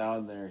 They went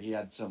down there. He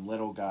had some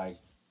little guy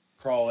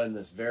crawl in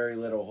this very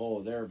little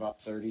hole. They're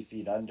about 30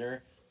 feet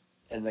under,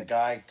 and the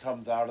guy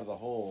comes out of the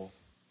hole,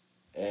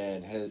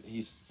 and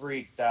he's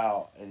freaked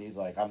out, and he's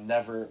like, "I'm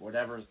never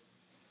whatever's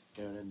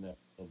going in there."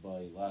 The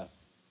boy left,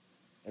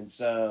 and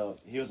so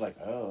he was like,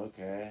 "Oh,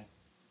 okay."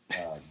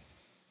 Um,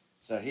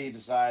 So he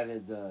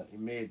decided he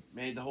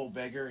made the hole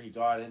bigger. He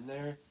got in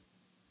there,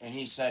 and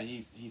he said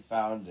he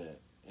found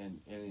it, and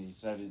he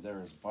said there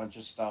was a bunch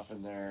of stuff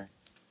in there,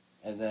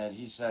 and then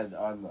he said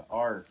on the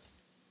ark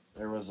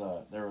there was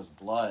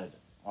blood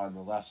on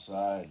the left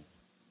side,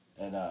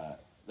 and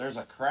there's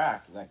a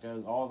crack that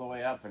goes all the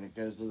way up, and it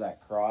goes to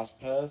that cross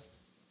post,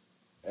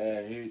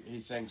 and he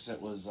thinks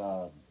it was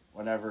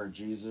whenever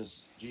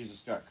Jesus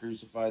got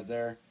crucified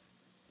there,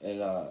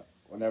 and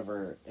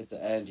whenever at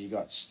the end he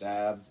got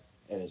stabbed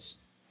and his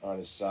on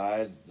his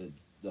side, in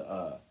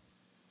the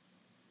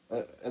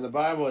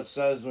Bible it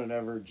says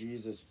whenever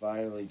Jesus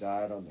finally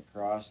died on the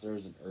cross, there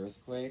was an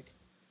earthquake,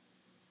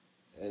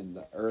 and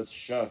the earth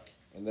shook,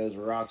 and those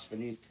rocks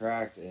beneath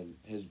cracked, and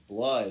his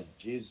blood,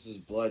 Jesus'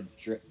 blood,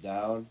 dripped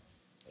down.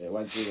 And it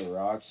went through the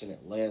rocks, and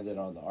it landed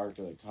on the Ark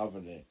of the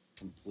Covenant.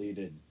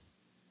 Completed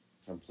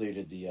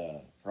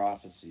the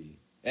prophecy.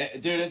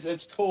 Dude,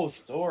 it's a cool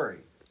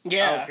story. I don't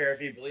Yeah. care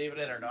if you believe in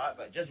it or not,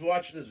 but just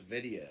watch this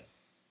video.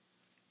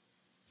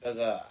 Because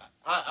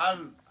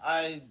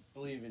I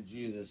believe in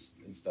Jesus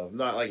and stuff. I'm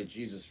not like a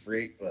Jesus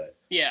freak, but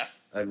Yeah.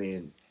 I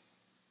mean,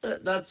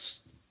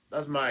 that's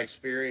my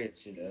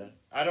experience.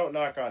 I don't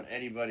knock on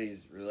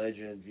anybody's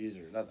religion views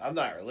or nothing. I'm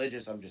not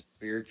religious. I'm just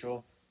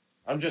spiritual.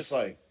 I'm just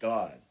like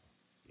God.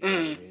 You know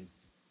what I mean?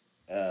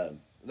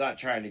 I'm not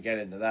trying to get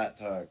into that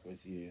talk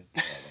with you.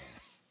 But,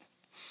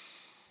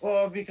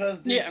 well, because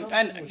dude,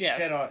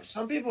 Yeah.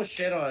 some people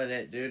shit on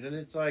it, dude, and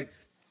it's like,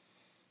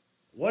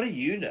 what do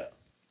you know?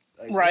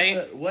 Like,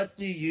 Right. what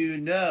do you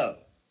know?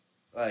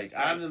 Like,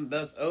 I'm the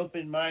most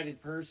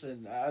open-minded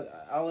person.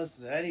 I'll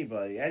listen to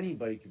anybody.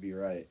 Anybody could be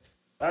right.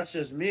 That's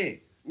just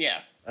me.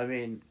 Yeah. I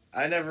mean,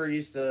 I never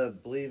used to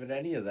believe in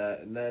any of that,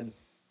 and then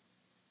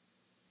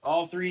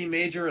all three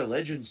major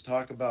religions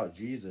talk about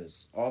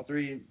Jesus. All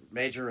three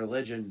major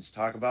religions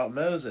talk about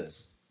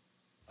Moses.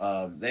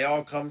 They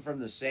all come from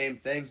the same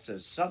thing, so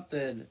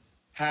something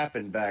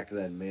happened back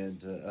then, man.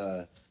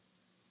 Do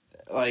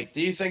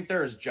you think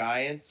there was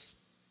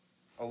giants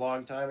a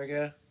long time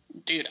ago?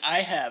 Dude,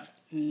 I have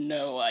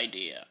no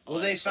idea. Well,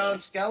 they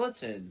found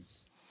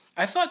skeletons.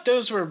 I thought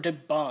those were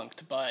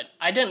debunked, but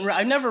I didn't.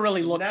 I never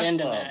really looked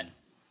into that. Nephilim.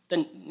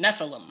 The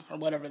Nephilim or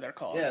whatever they're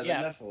called. Yeah, the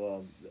Yeah.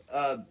 Nephilim.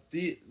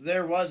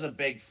 There was a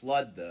big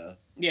flood though.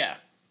 Yeah.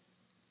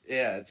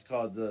 Yeah, it's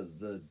called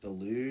the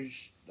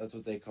deluge. That's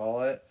what they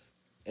call it.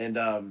 And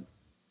I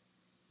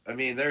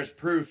mean, there's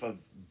proof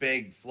of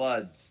big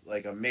floods,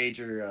 like a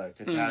major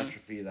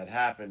catastrophe that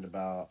happened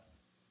about,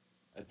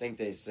 I think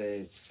they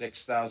say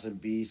 6,000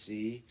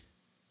 BC,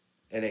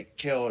 and it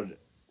killed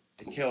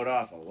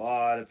off a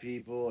lot of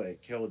people.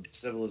 It killed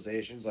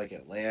civilizations like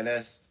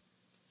Atlantis,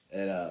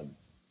 and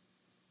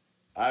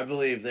I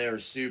believe they were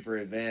super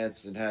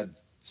advanced and had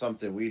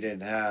something we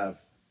didn't have.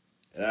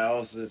 And I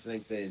also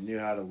think they knew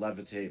how to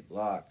levitate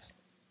blocks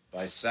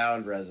by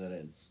sound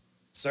resonance.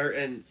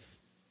 Certain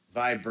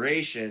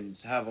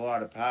vibrations have a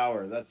lot of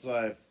power. That's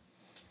why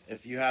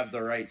if you have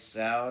the right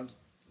sound,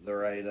 the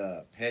right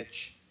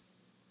pitch,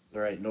 the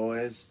right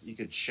noise, you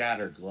could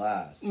shatter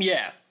glass.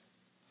 Yeah.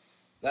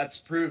 That's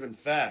proven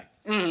fact.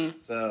 Mm-hmm.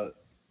 So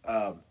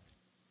I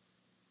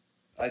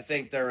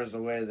think there was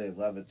a way they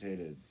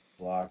levitated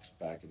blocks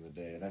back in the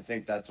day, and I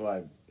think that's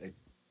why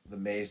the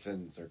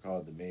Masons are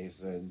called the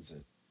Masons,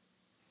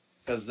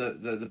 because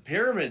the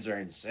pyramids are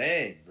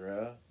insane,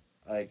 bro.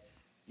 Like,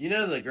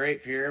 the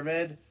Great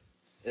Pyramid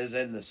is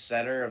in the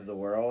center of the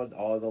world.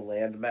 All the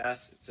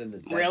landmass, it's in the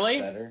dead Really?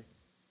 center.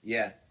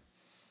 Yeah.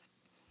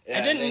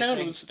 I didn't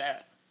notice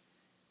that.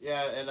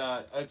 Yeah, and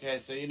okay,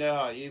 so you know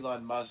how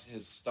Elon Musk,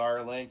 his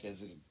Starlink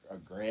is a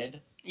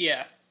grid?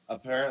 Yeah.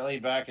 Apparently,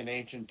 back in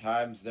ancient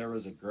times, there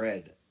was a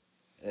grid,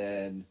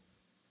 and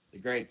the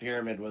Great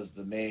Pyramid was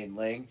the main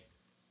link,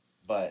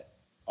 but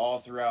all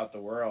throughout the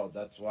world,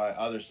 that's why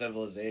other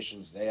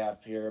civilizations, they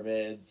have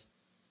pyramids.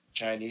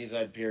 Chinese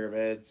had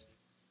pyramids,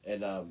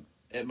 and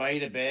it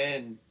might have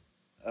been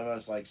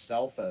almost like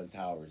cell phone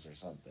towers or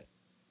something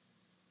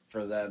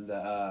for them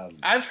to.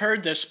 I've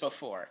heard this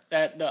before,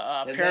 that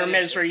the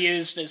pyramids were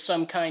used as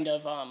some kind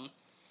of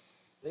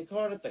They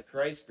called it the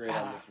Christ grid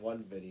on this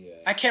one video.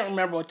 I can't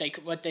remember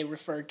what they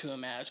referred to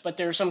them as, but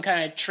they were some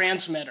kind of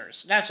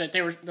transmitters. That's it.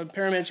 The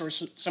pyramids were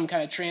some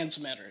kind of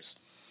transmitters.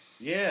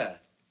 Yeah,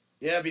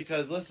 yeah.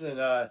 Because listen,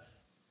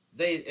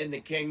 they in the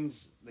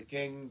king's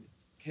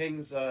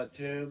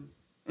tomb,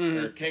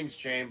 or king's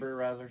chamber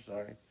rather.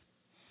 Sorry,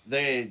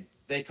 they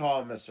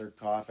call him a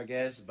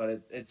sarcophagus, but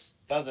it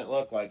doesn't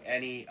look like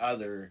any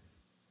other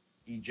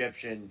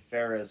Egyptian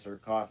pharaoh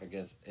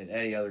sarcophagus in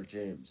any other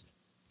tombs.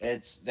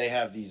 They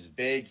have these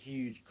big,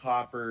 huge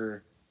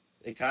copper.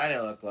 They kind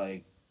of look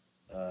like,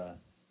 I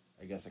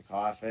guess, a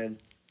coffin,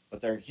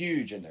 but they're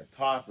huge and they're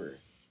copper.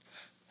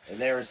 And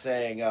they were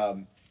saying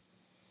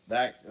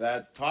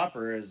that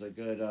copper is a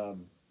good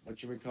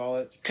what you would call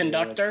it?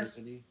 Conductor.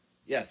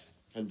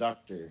 Yes,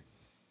 conductor.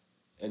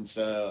 And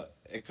so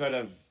they could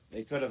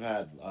have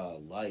had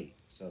light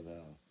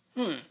somehow.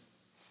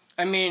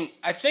 I mean,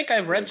 I think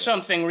I read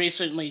something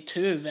recently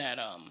too that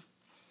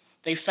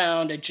they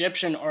found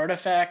Egyptian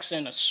artifacts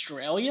in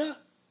Australia.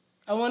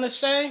 I want to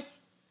say.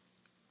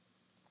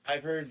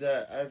 I've heard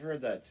that. I've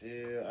heard that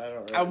too. I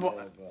don't I, really wa-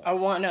 know, but I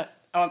want to.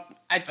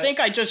 I think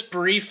I just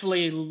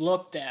briefly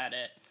looked at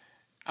it.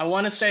 I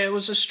want to say it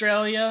was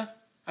Australia.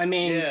 I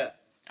mean, yeah,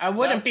 I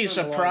wouldn't that's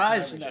be from a long time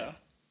surprised ago. though.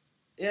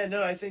 Yeah,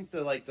 no, I think the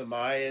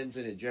Mayans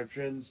and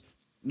Egyptians,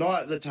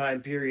 not the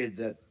time period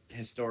that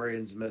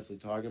historians mostly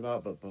talk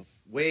about, but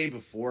way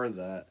before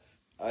that,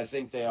 I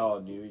think they all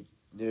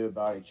knew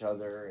about each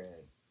other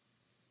and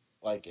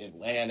like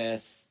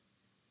Atlantis,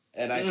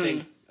 and I Mm.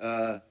 think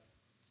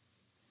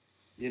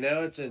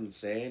it's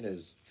insane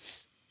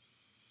is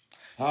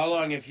how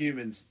long have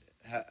humans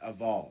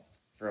evolved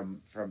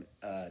from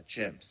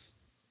chimps?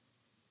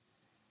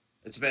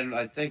 It's been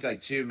I think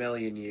like 2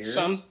 million years.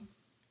 Some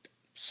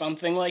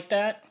something like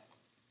that.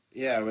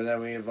 Yeah, but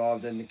then we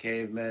evolved into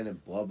cavemen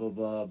and blah blah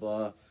blah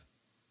blah.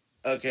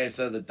 Okay,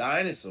 so the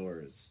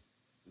dinosaurs,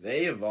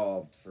 they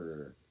evolved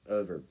for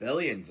over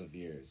billions of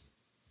years.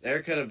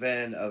 There could have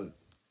been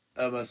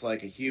almost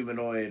like a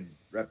humanoid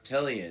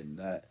reptilian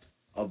that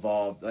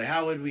evolved. Like,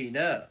 how would we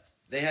know?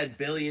 They had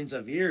billions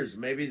of years.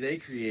 Maybe they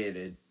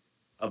created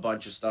a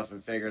bunch of stuff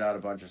and figured out a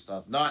bunch of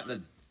stuff. Not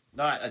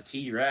a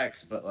T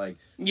Rex, but like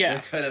there Yeah,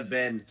 could have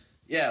been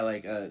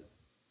like a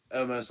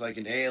almost like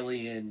an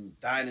alien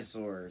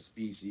dinosaur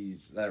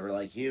species that were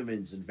like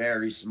humans and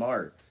very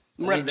smart.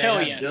 I mean,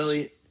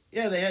 reptilians.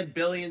 they had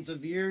billions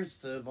of years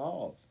to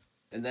evolve,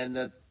 and then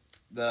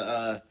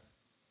the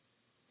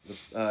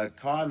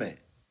comet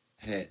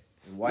hit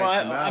and Well,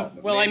 wiped them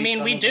out. But I maybe mean,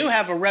 some we of do them,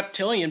 have a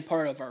reptilian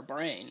part of our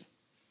brain.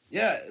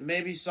 yeah,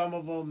 maybe some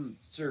of them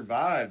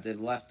survived and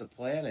left the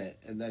planet,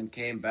 and then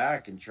came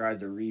back and tried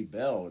to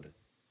rebuild.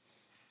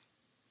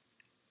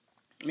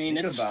 I mean,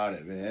 Think it's about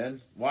it,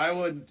 man. Why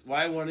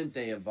wouldn't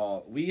they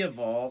evolve? We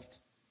evolved.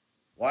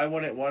 Why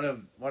wouldn't one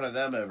of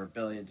them over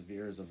billions of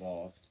years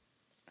evolved?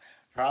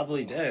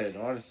 Probably did,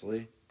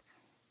 honestly.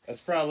 That's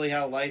probably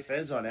how life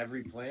is on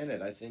every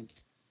planet. I think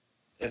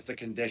if the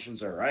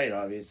conditions are right,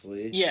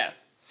 obviously. yeah.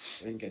 I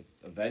think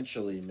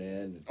eventually,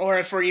 man. Or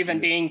if we're even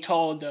you- being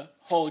told the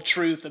whole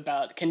truth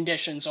about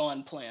conditions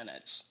on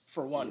planets,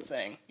 for one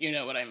thing. You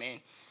know what I mean?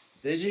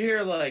 Did you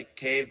hear like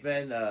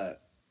cavemen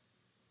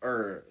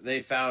or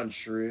they found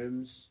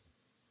shrooms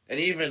and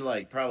even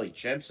like probably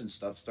chimps and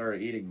stuff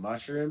started eating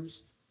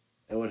mushrooms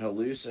and would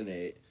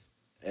hallucinate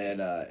and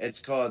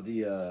it's called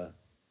the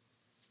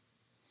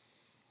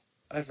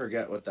I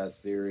forget what that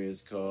theory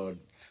is called.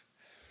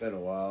 It's been a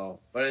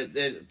while, but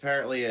it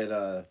apparently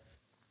the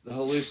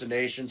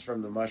hallucinations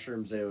from the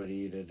mushrooms they would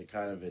eat it to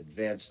kind of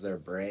advance their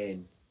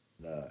brain,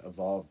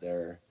 evolve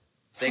their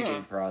Huh.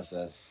 thinking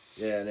process.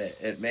 Yeah, and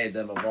it made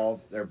them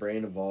evolve their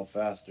brain evolve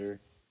faster.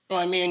 Well,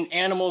 I mean,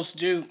 a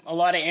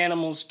lot of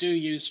animals do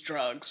use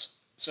drugs.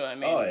 So, I Oh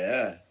mean,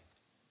 yeah,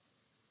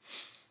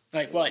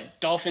 like yeah,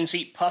 what? Dolphins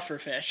eat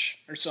pufferfish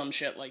or some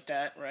shit like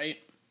that, right?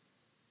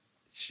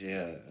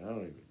 yeah. I don't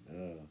even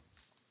know.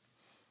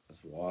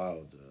 That's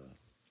wild.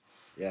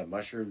 Yeah,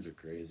 mushrooms are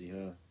crazy,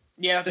 huh?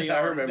 Yeah, they I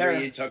are. remember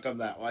you took them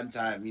that one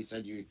time. You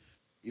said you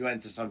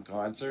went to some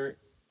concert.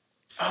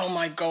 Oh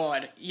my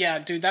god. Yeah,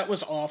 dude, that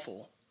was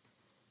awful.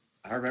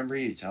 I remember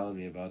you telling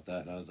me about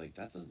that, and I was like,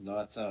 that does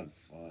not sound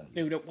fun.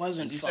 Dude, it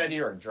wasn't You fun. said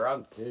you were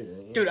drunk too,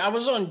 didn't you? Dude, I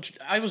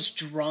was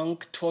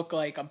drunk, took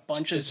like a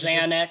bunch of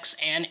Xanax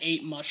and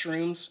ate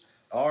mushrooms.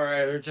 All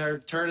right, we're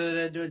turning it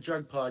into a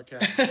drug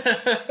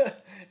podcast.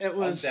 It I'm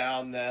was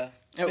down there.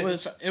 it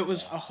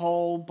was a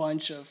whole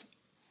bunch of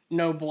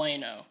no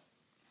bueno.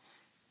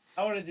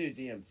 I want to do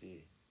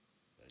DMT.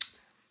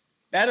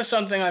 That is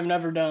something I've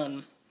never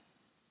done.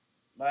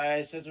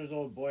 My sister's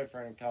old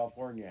boyfriend in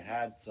California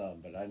had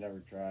some, but I never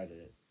tried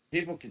it.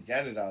 People could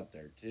get it out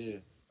there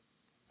too.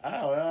 I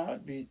don't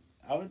know.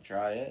 I would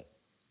try it.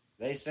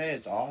 They say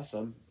it's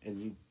awesome,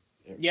 and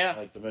Yeah. it's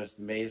like the most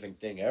amazing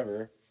thing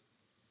ever.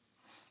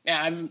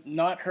 Yeah, I've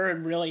not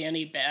heard really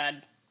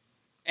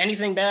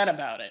anything bad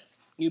about it.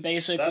 You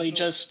basically That's what,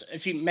 just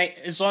if you make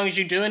as long as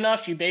you do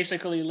enough, you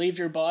basically leave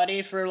your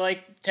body for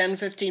like 10,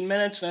 15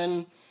 minutes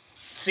and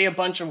see a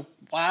bunch of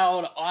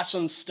wild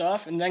awesome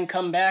stuff and then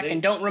come back and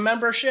they. don't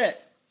remember shit.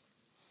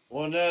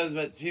 Well, no,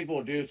 but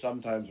people do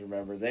sometimes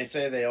remember. They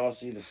say they all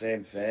see the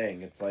same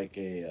thing. It's like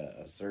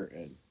a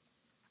certain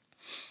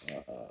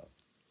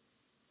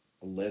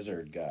a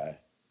lizard guy.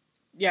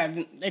 Yeah,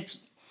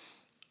 it's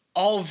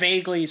all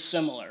vaguely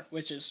similar,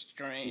 which is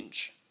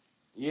strange.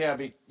 Yeah,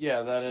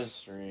 yeah, that is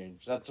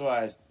strange. That's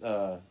why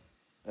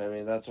I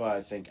mean, that's why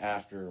I think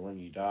after when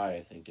you die,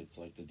 I think it's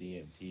like the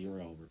DMT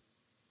realm.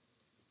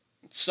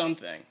 It's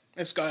something.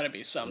 It's got to be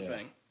Yeah,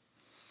 something.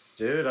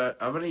 dude,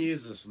 I'm gonna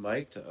use this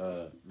mic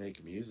to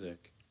make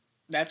music.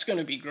 That's going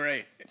to be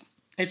great.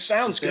 It You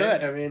sounds think?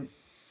 good. I mean,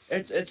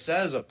 it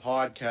says a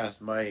podcast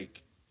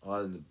mic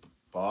on the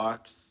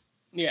box,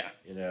 Yeah.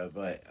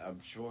 but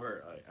I'm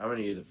sure I'm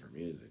gonna use it for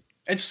music.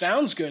 It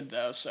sounds good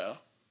though, so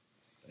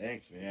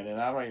Thanks, man.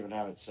 And I don't even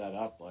have it set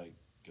up like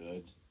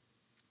good.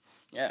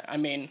 yeah, I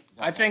mean,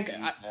 Got my Beats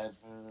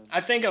headphones.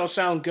 I think it'll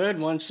sound good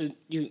once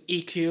you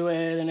EQ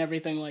it and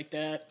everything like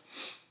that.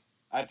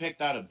 I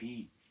picked out a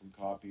beat from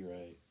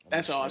Copyright. I'm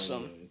That's gonna show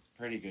awesome. you. It's a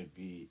pretty good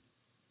beat.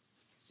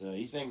 So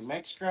you think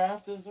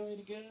Mixcraft is the way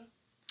to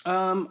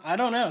go? I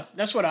don't know.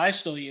 That's what I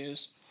still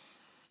use.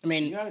 I You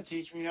mean, gotta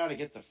teach me how to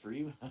get the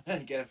free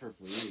get it for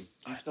free.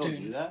 Do you still do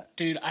dude, that?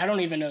 dude, I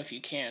don't even know if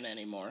you can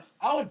anymore.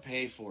 I would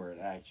pay for it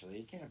actually.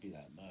 It can't be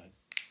that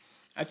much.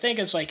 I think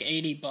it's like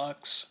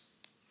 $80.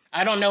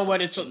 I don't know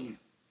what it's. Cheap.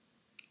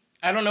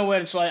 I don't know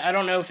what it's like. I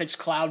don't know if it's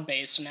cloud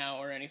based now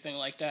or anything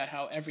like that.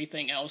 How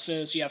everything else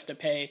is, you have to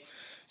pay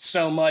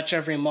so much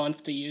every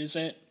month to use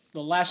it.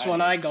 The last I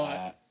one I hate got,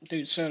 that.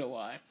 dude, so do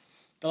I.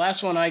 The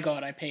last one I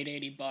got, I paid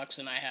 $80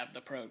 and I have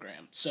the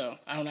program, so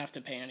I don't have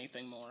to pay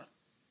anything more.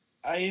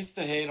 I used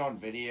to hate on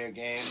video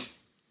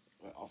games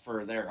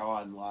for their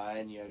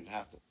online. You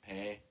have to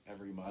pay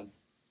every month.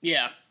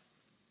 Yeah,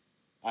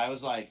 I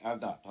was like, I'm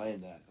not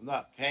playing that. I'm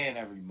not paying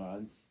every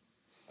month.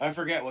 I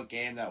forget what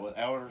game that was.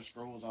 Elder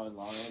Scrolls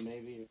Online,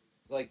 maybe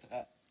like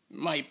that.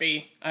 might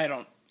be. I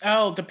don't.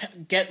 I'll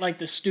get like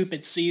the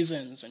stupid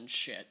seasons and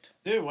shit.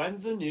 Dude,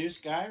 when's the new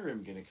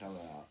Skyrim gonna come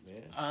out,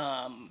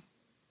 man?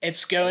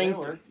 It's Are they going.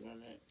 working on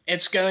it?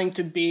 It's going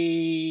to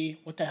be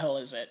what the hell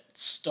is it?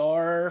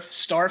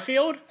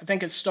 Starfield? I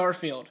think it's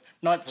Starfield,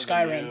 not For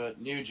Skyrim.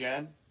 the new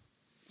gen?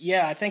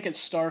 Yeah, I think it's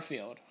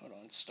Starfield. Hold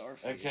on,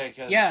 Starfield. Okay,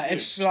 cause Yeah, dude,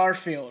 it's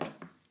Starfield.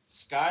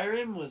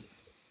 Skyrim was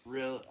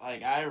real.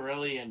 Like I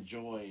really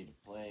enjoyed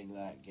playing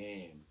that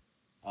game.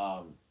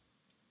 Um,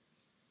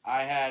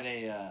 I had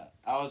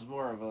I was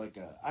more of like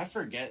a. I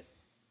forget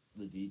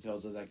the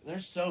details of that.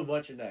 There's so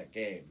much in that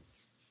game.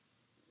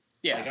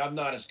 Yeah. Like I'm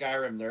not a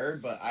Skyrim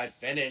nerd, but I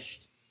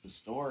finished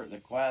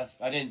the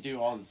quest. I didn't do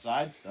all the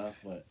side stuff,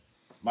 but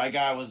my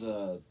guy was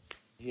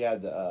he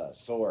had the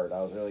sword.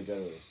 I was really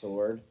good with a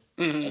sword,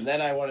 and then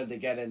I wanted to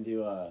get into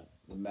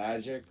the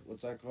magic.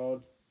 What's that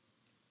called?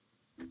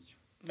 I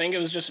think it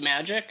was just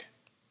magic.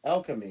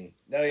 Alchemy.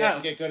 No, you have Oh.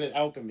 to get good at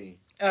alchemy.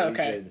 Oh, you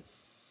okay.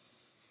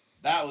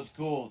 That was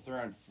cool,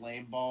 throwing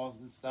flame balls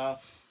and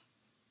stuff.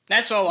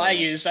 That's all I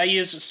Yeah. used. I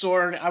used a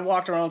sword. I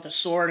walked around with a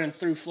sword and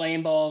threw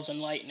flame balls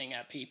and lightning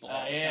at people.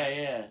 all the Yeah, time.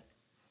 yeah.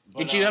 But,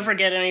 Did you ever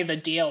get any of the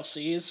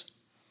DLCs?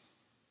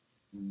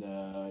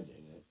 No, I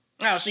didn't.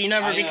 Oh, so you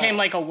never I, became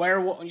like a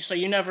werewolf. So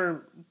you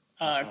never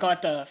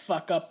got to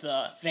fuck up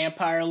the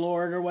vampire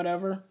lord or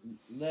whatever.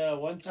 No,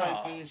 once I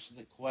Aw. finished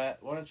the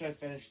once I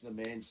finished the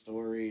main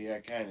story, I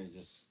kind of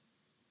just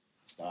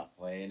stopped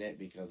playing it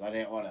because I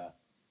didn't want to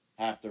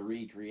have to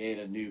recreate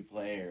a new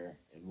player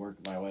and work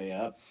my way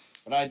up.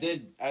 But I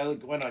did.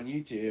 Went on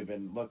YouTube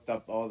and looked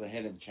up all the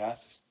hidden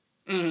chests.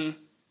 Mm-hmm.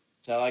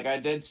 So like I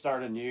did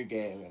start a new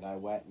game and I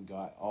went and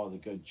got all the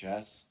good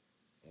chests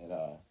and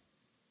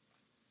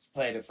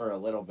played it for a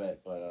little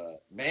bit.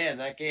 But man,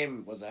 that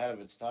game was ahead of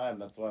its time.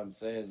 That's what I'm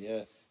saying.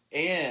 Yeah.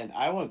 And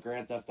I want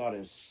Grand Theft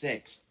Auto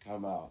 6 to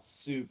come out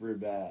super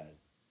bad.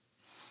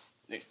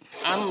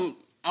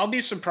 I'll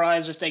be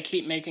surprised if they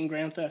keep making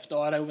Grand Theft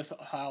Auto with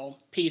how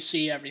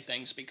PC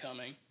everything's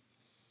becoming.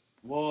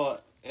 Well,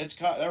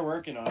 they're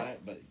working on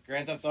it, but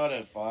Grand Theft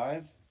Auto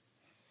 5,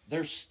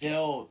 they're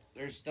still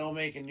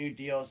making new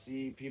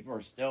DLC. People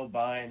are still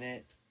buying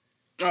it.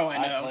 Oh, I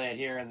I know. play it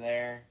here and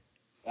there.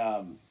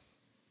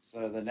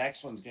 So the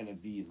next one's gonna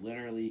be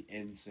literally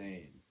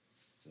insane.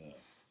 So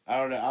I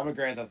don't know. I'm a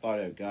Grand Theft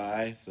Auto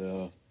guy,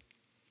 so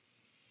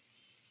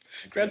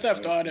Grand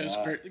Theft Auto's.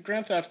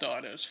 Grand Theft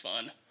Auto's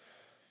fun.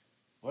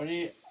 What do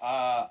you?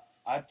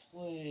 I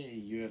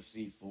play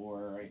UFC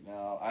 4 right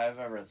now. I have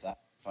ever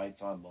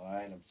fights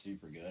online. I'm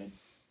super good.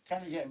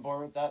 Kind of getting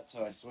bored with that,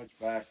 so I switched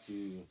back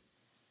to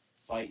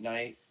Fight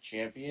Night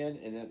Champion,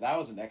 and that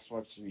was an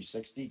Xbox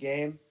 360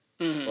 game,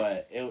 Mhm.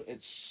 but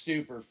it's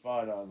super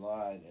fun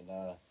online, and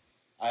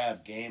I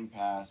have Game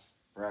Pass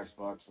for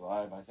Xbox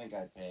Live. I think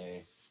I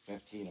pay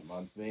 $15 a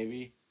month,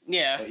 maybe.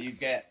 Yeah, But you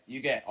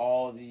get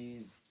all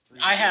these. Free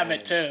I have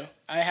it games. too.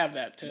 I have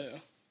that too.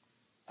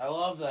 I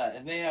love that,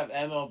 and they have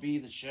MLB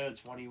The Show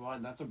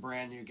 21. That's a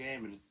brand new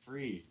game, and it's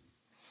free.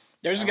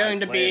 There's I going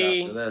might to play it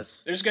be after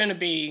this. there's going to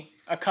be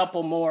a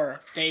couple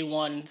more day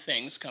one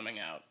things coming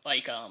out,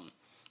 like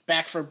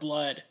Back for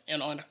Blood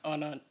and on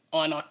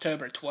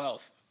October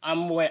 12th.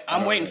 I'm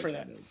waiting for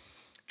that.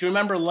 Do you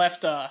remember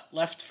Left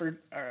for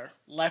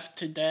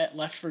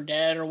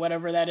Dead or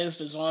whatever that is,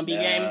 the zombie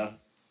game?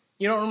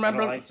 You don't I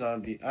remember? don't like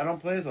zombie. I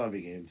don't play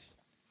zombie games.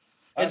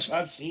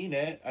 I've seen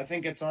it. I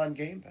think it's on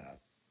Game Pass.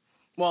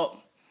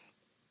 Well,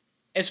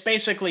 it's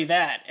basically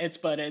that. It's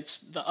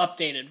the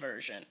updated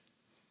version.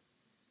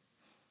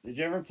 Did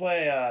you ever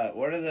play?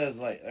 What are those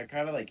like? They're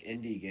kind of like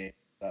indie games.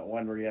 That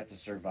one where you have to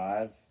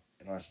survive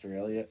in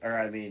Australia, or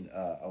I mean,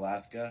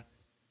 Alaska.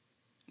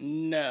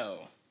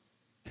 No.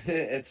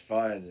 It's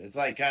fun. It's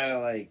like kind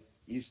of like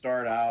you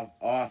start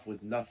off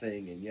with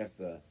nothing, and you have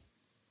to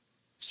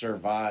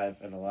survive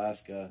in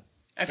Alaska.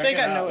 I Check think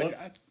it I know out. it. Look,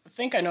 I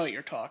think I know what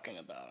you're talking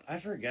about. I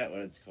forget what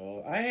it's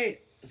called. I hate,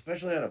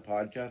 especially on a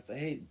podcast. I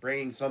hate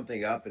bringing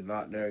something up and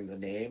not knowing the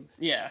name.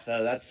 Yeah.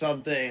 So that's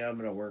something I'm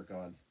gonna work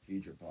on for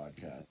future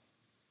podcast.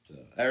 So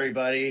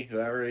everybody,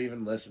 whoever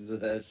even listened to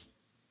this,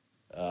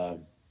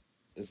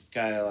 this is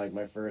kind of like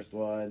my first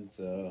one.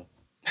 So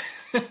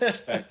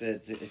expect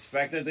it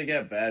to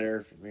get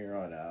better from here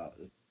on out.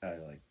 It's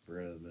kind of like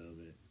we're in the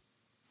moment.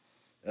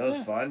 It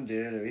was fun,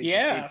 dude. We can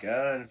Yeah. keep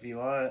going if you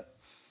want.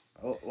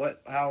 Oh,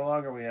 what? How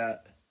long are we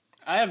at?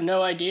 I have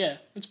no idea.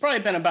 It's probably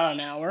been about an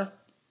hour,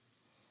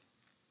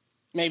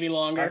 maybe I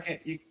longer.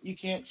 can't. You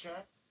can't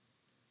check.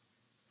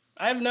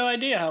 I have no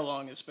idea how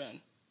long it's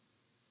been.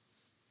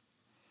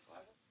 Why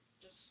don't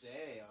you just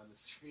say on the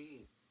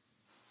screen?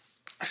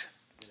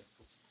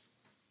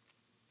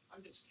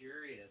 I'm just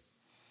curious.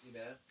 You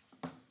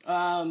know.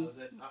 Um,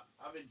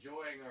 I'm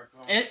enjoying our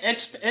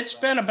conversation. it's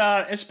been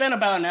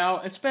about an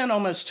hour. It's been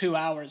almost 2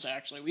 hours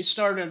actually. We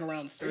started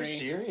around Are you 3.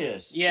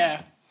 serious?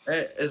 Yeah.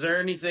 Hey, is there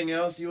anything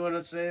else you want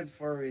to say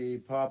before we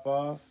pop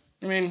off?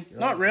 I mean,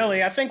 not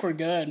really. I think we're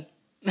good.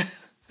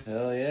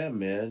 Hell yeah,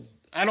 man.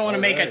 I don't want to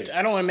All make right. it.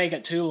 I don't want to make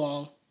it too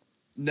long.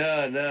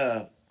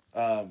 No.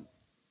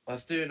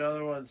 Let's do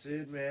another one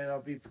soon, man.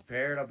 I'll be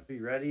prepared. I'll be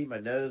ready. My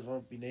nose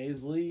won't be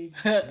nasally.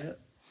 Yep.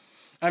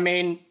 I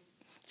mean,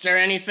 is there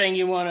anything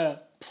you want to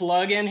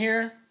plug in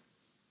here?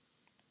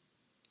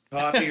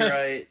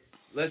 Copyright.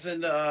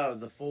 Listen to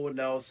the Full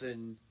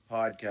Nelson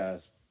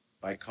podcast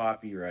by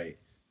Copyright.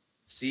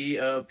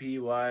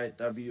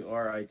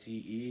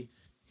 COPYWRITE.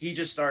 He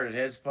just started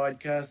his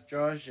podcast,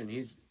 Josh, and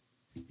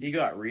he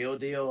got Real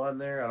Deal on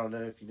there. I don't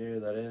know if you know who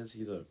that is.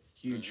 He's a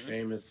huge,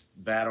 famous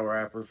battle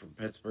rapper from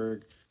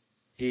Pittsburgh.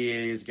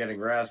 He's getting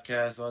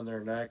Rascast on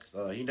there next.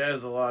 He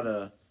knows a lot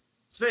of.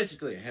 It's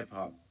basically a hip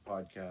hop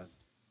podcast.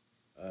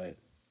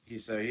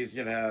 He's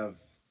gonna have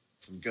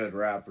some good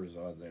rappers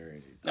on there.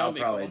 I'll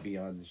probably be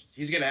on.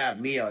 He's gonna have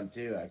me on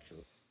too,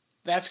 actually.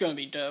 That's gonna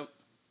be dope.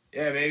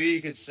 Yeah, maybe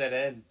you could sit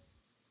in.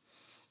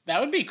 That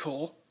would be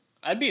cool.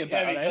 I'd be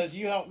about Yeah, because it.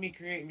 you helped me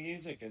create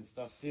music and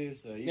stuff too,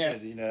 so you Yeah.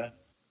 could,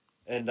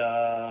 And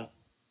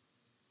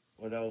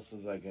what else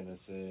was I gonna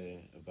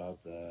say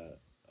about that?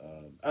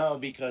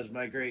 Because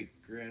my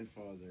great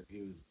grandfather,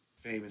 he was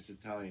a famous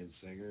Italian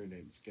singer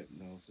named Skip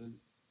Nelson.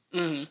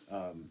 Hmm.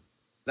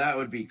 That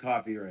would be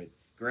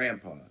Copyright's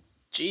grandpa.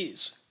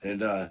 Jeez.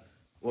 And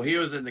well, he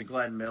was in the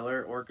Glenn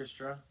Miller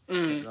Orchestra.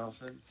 Skip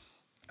Nelson.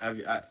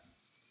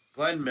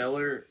 Glenn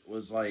Miller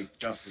was like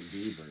Justin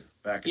Bieber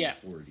back in the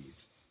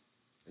 40s.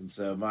 And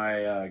so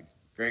my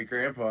great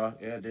grandpa,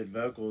 did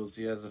vocals.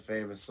 He has a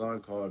famous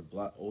song called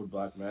Old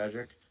Black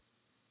Magic.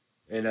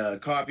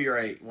 And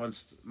Copyright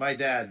my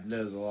dad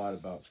knows a lot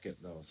about Skip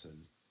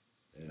Nelson.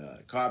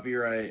 And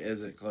Copyright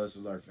isn't close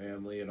with our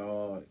family at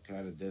all,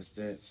 kind of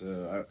distant.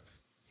 So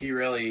he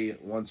really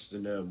wants to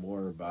know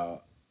more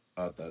about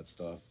that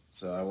stuff.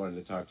 So I wanted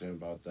to talk to him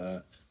about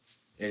that.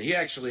 And he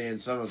actually, in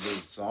some of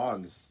his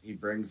songs, he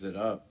brings it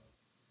up,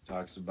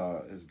 talks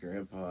about his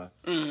grandpa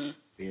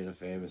being a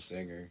famous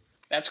singer.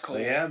 That's cool.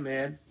 But yeah,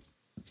 man,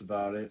 that's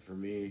about it for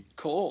me.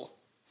 Cool.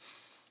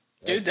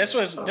 Dude, this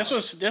was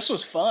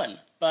fun.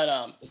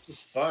 But This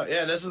is fun.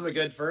 Yeah, this is a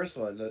good first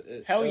one.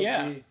 Hell It'll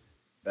yeah. be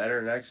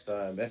better next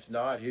time. If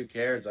not, who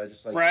cares? I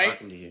just like Right?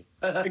 talking to you.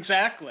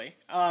 exactly.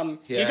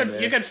 Yeah,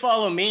 you could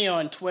follow me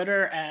on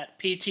Twitter at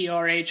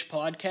PTRH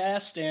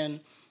Podcast and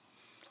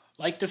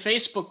like the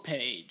Facebook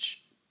page.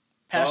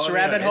 Past Follow the me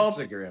on Rabbit Hole.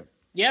 Instagram.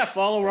 Yeah,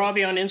 follow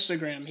Robbie on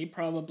Instagram. He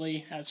probably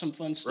has some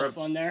fun stuff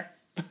on there.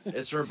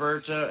 It's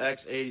Roberto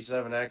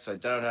X87X. I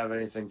don't have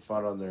anything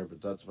fun on there, but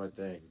that's my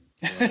thing.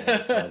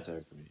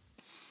 Contact me.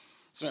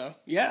 So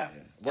yeah.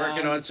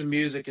 Working on some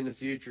music in the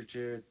future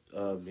too.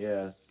 So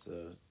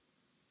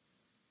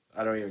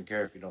I don't even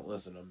care if you don't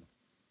listen to them.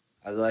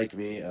 I like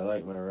me. I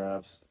like my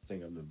raps. I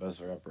think I'm the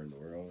best rapper in the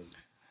world.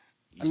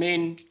 I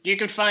mean, you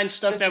could find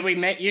stuff that we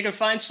made. You could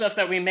find stuff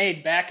that we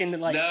made back in the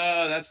No,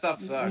 that stuff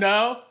sucks.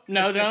 No,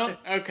 don't.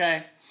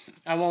 Okay,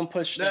 I won't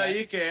push No, that.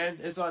 you can.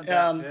 It's on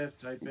DatPiff.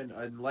 Type in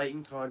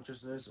Enlightened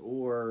Consciousness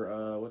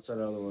or what's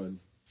that other one?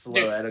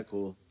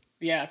 Floetical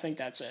Yeah, I think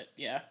that's it.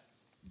 Yeah.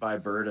 by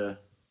Berta.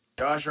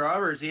 Josh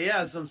Roberts, he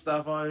has some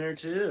stuff on there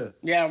too.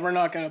 Yeah, we're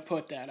not gonna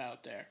put that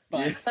out there.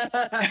 But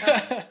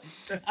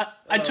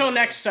until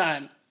next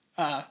time.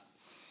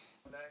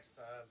 Next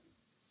time.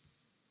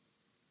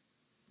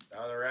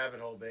 Down the rabbit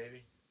hole,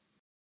 baby.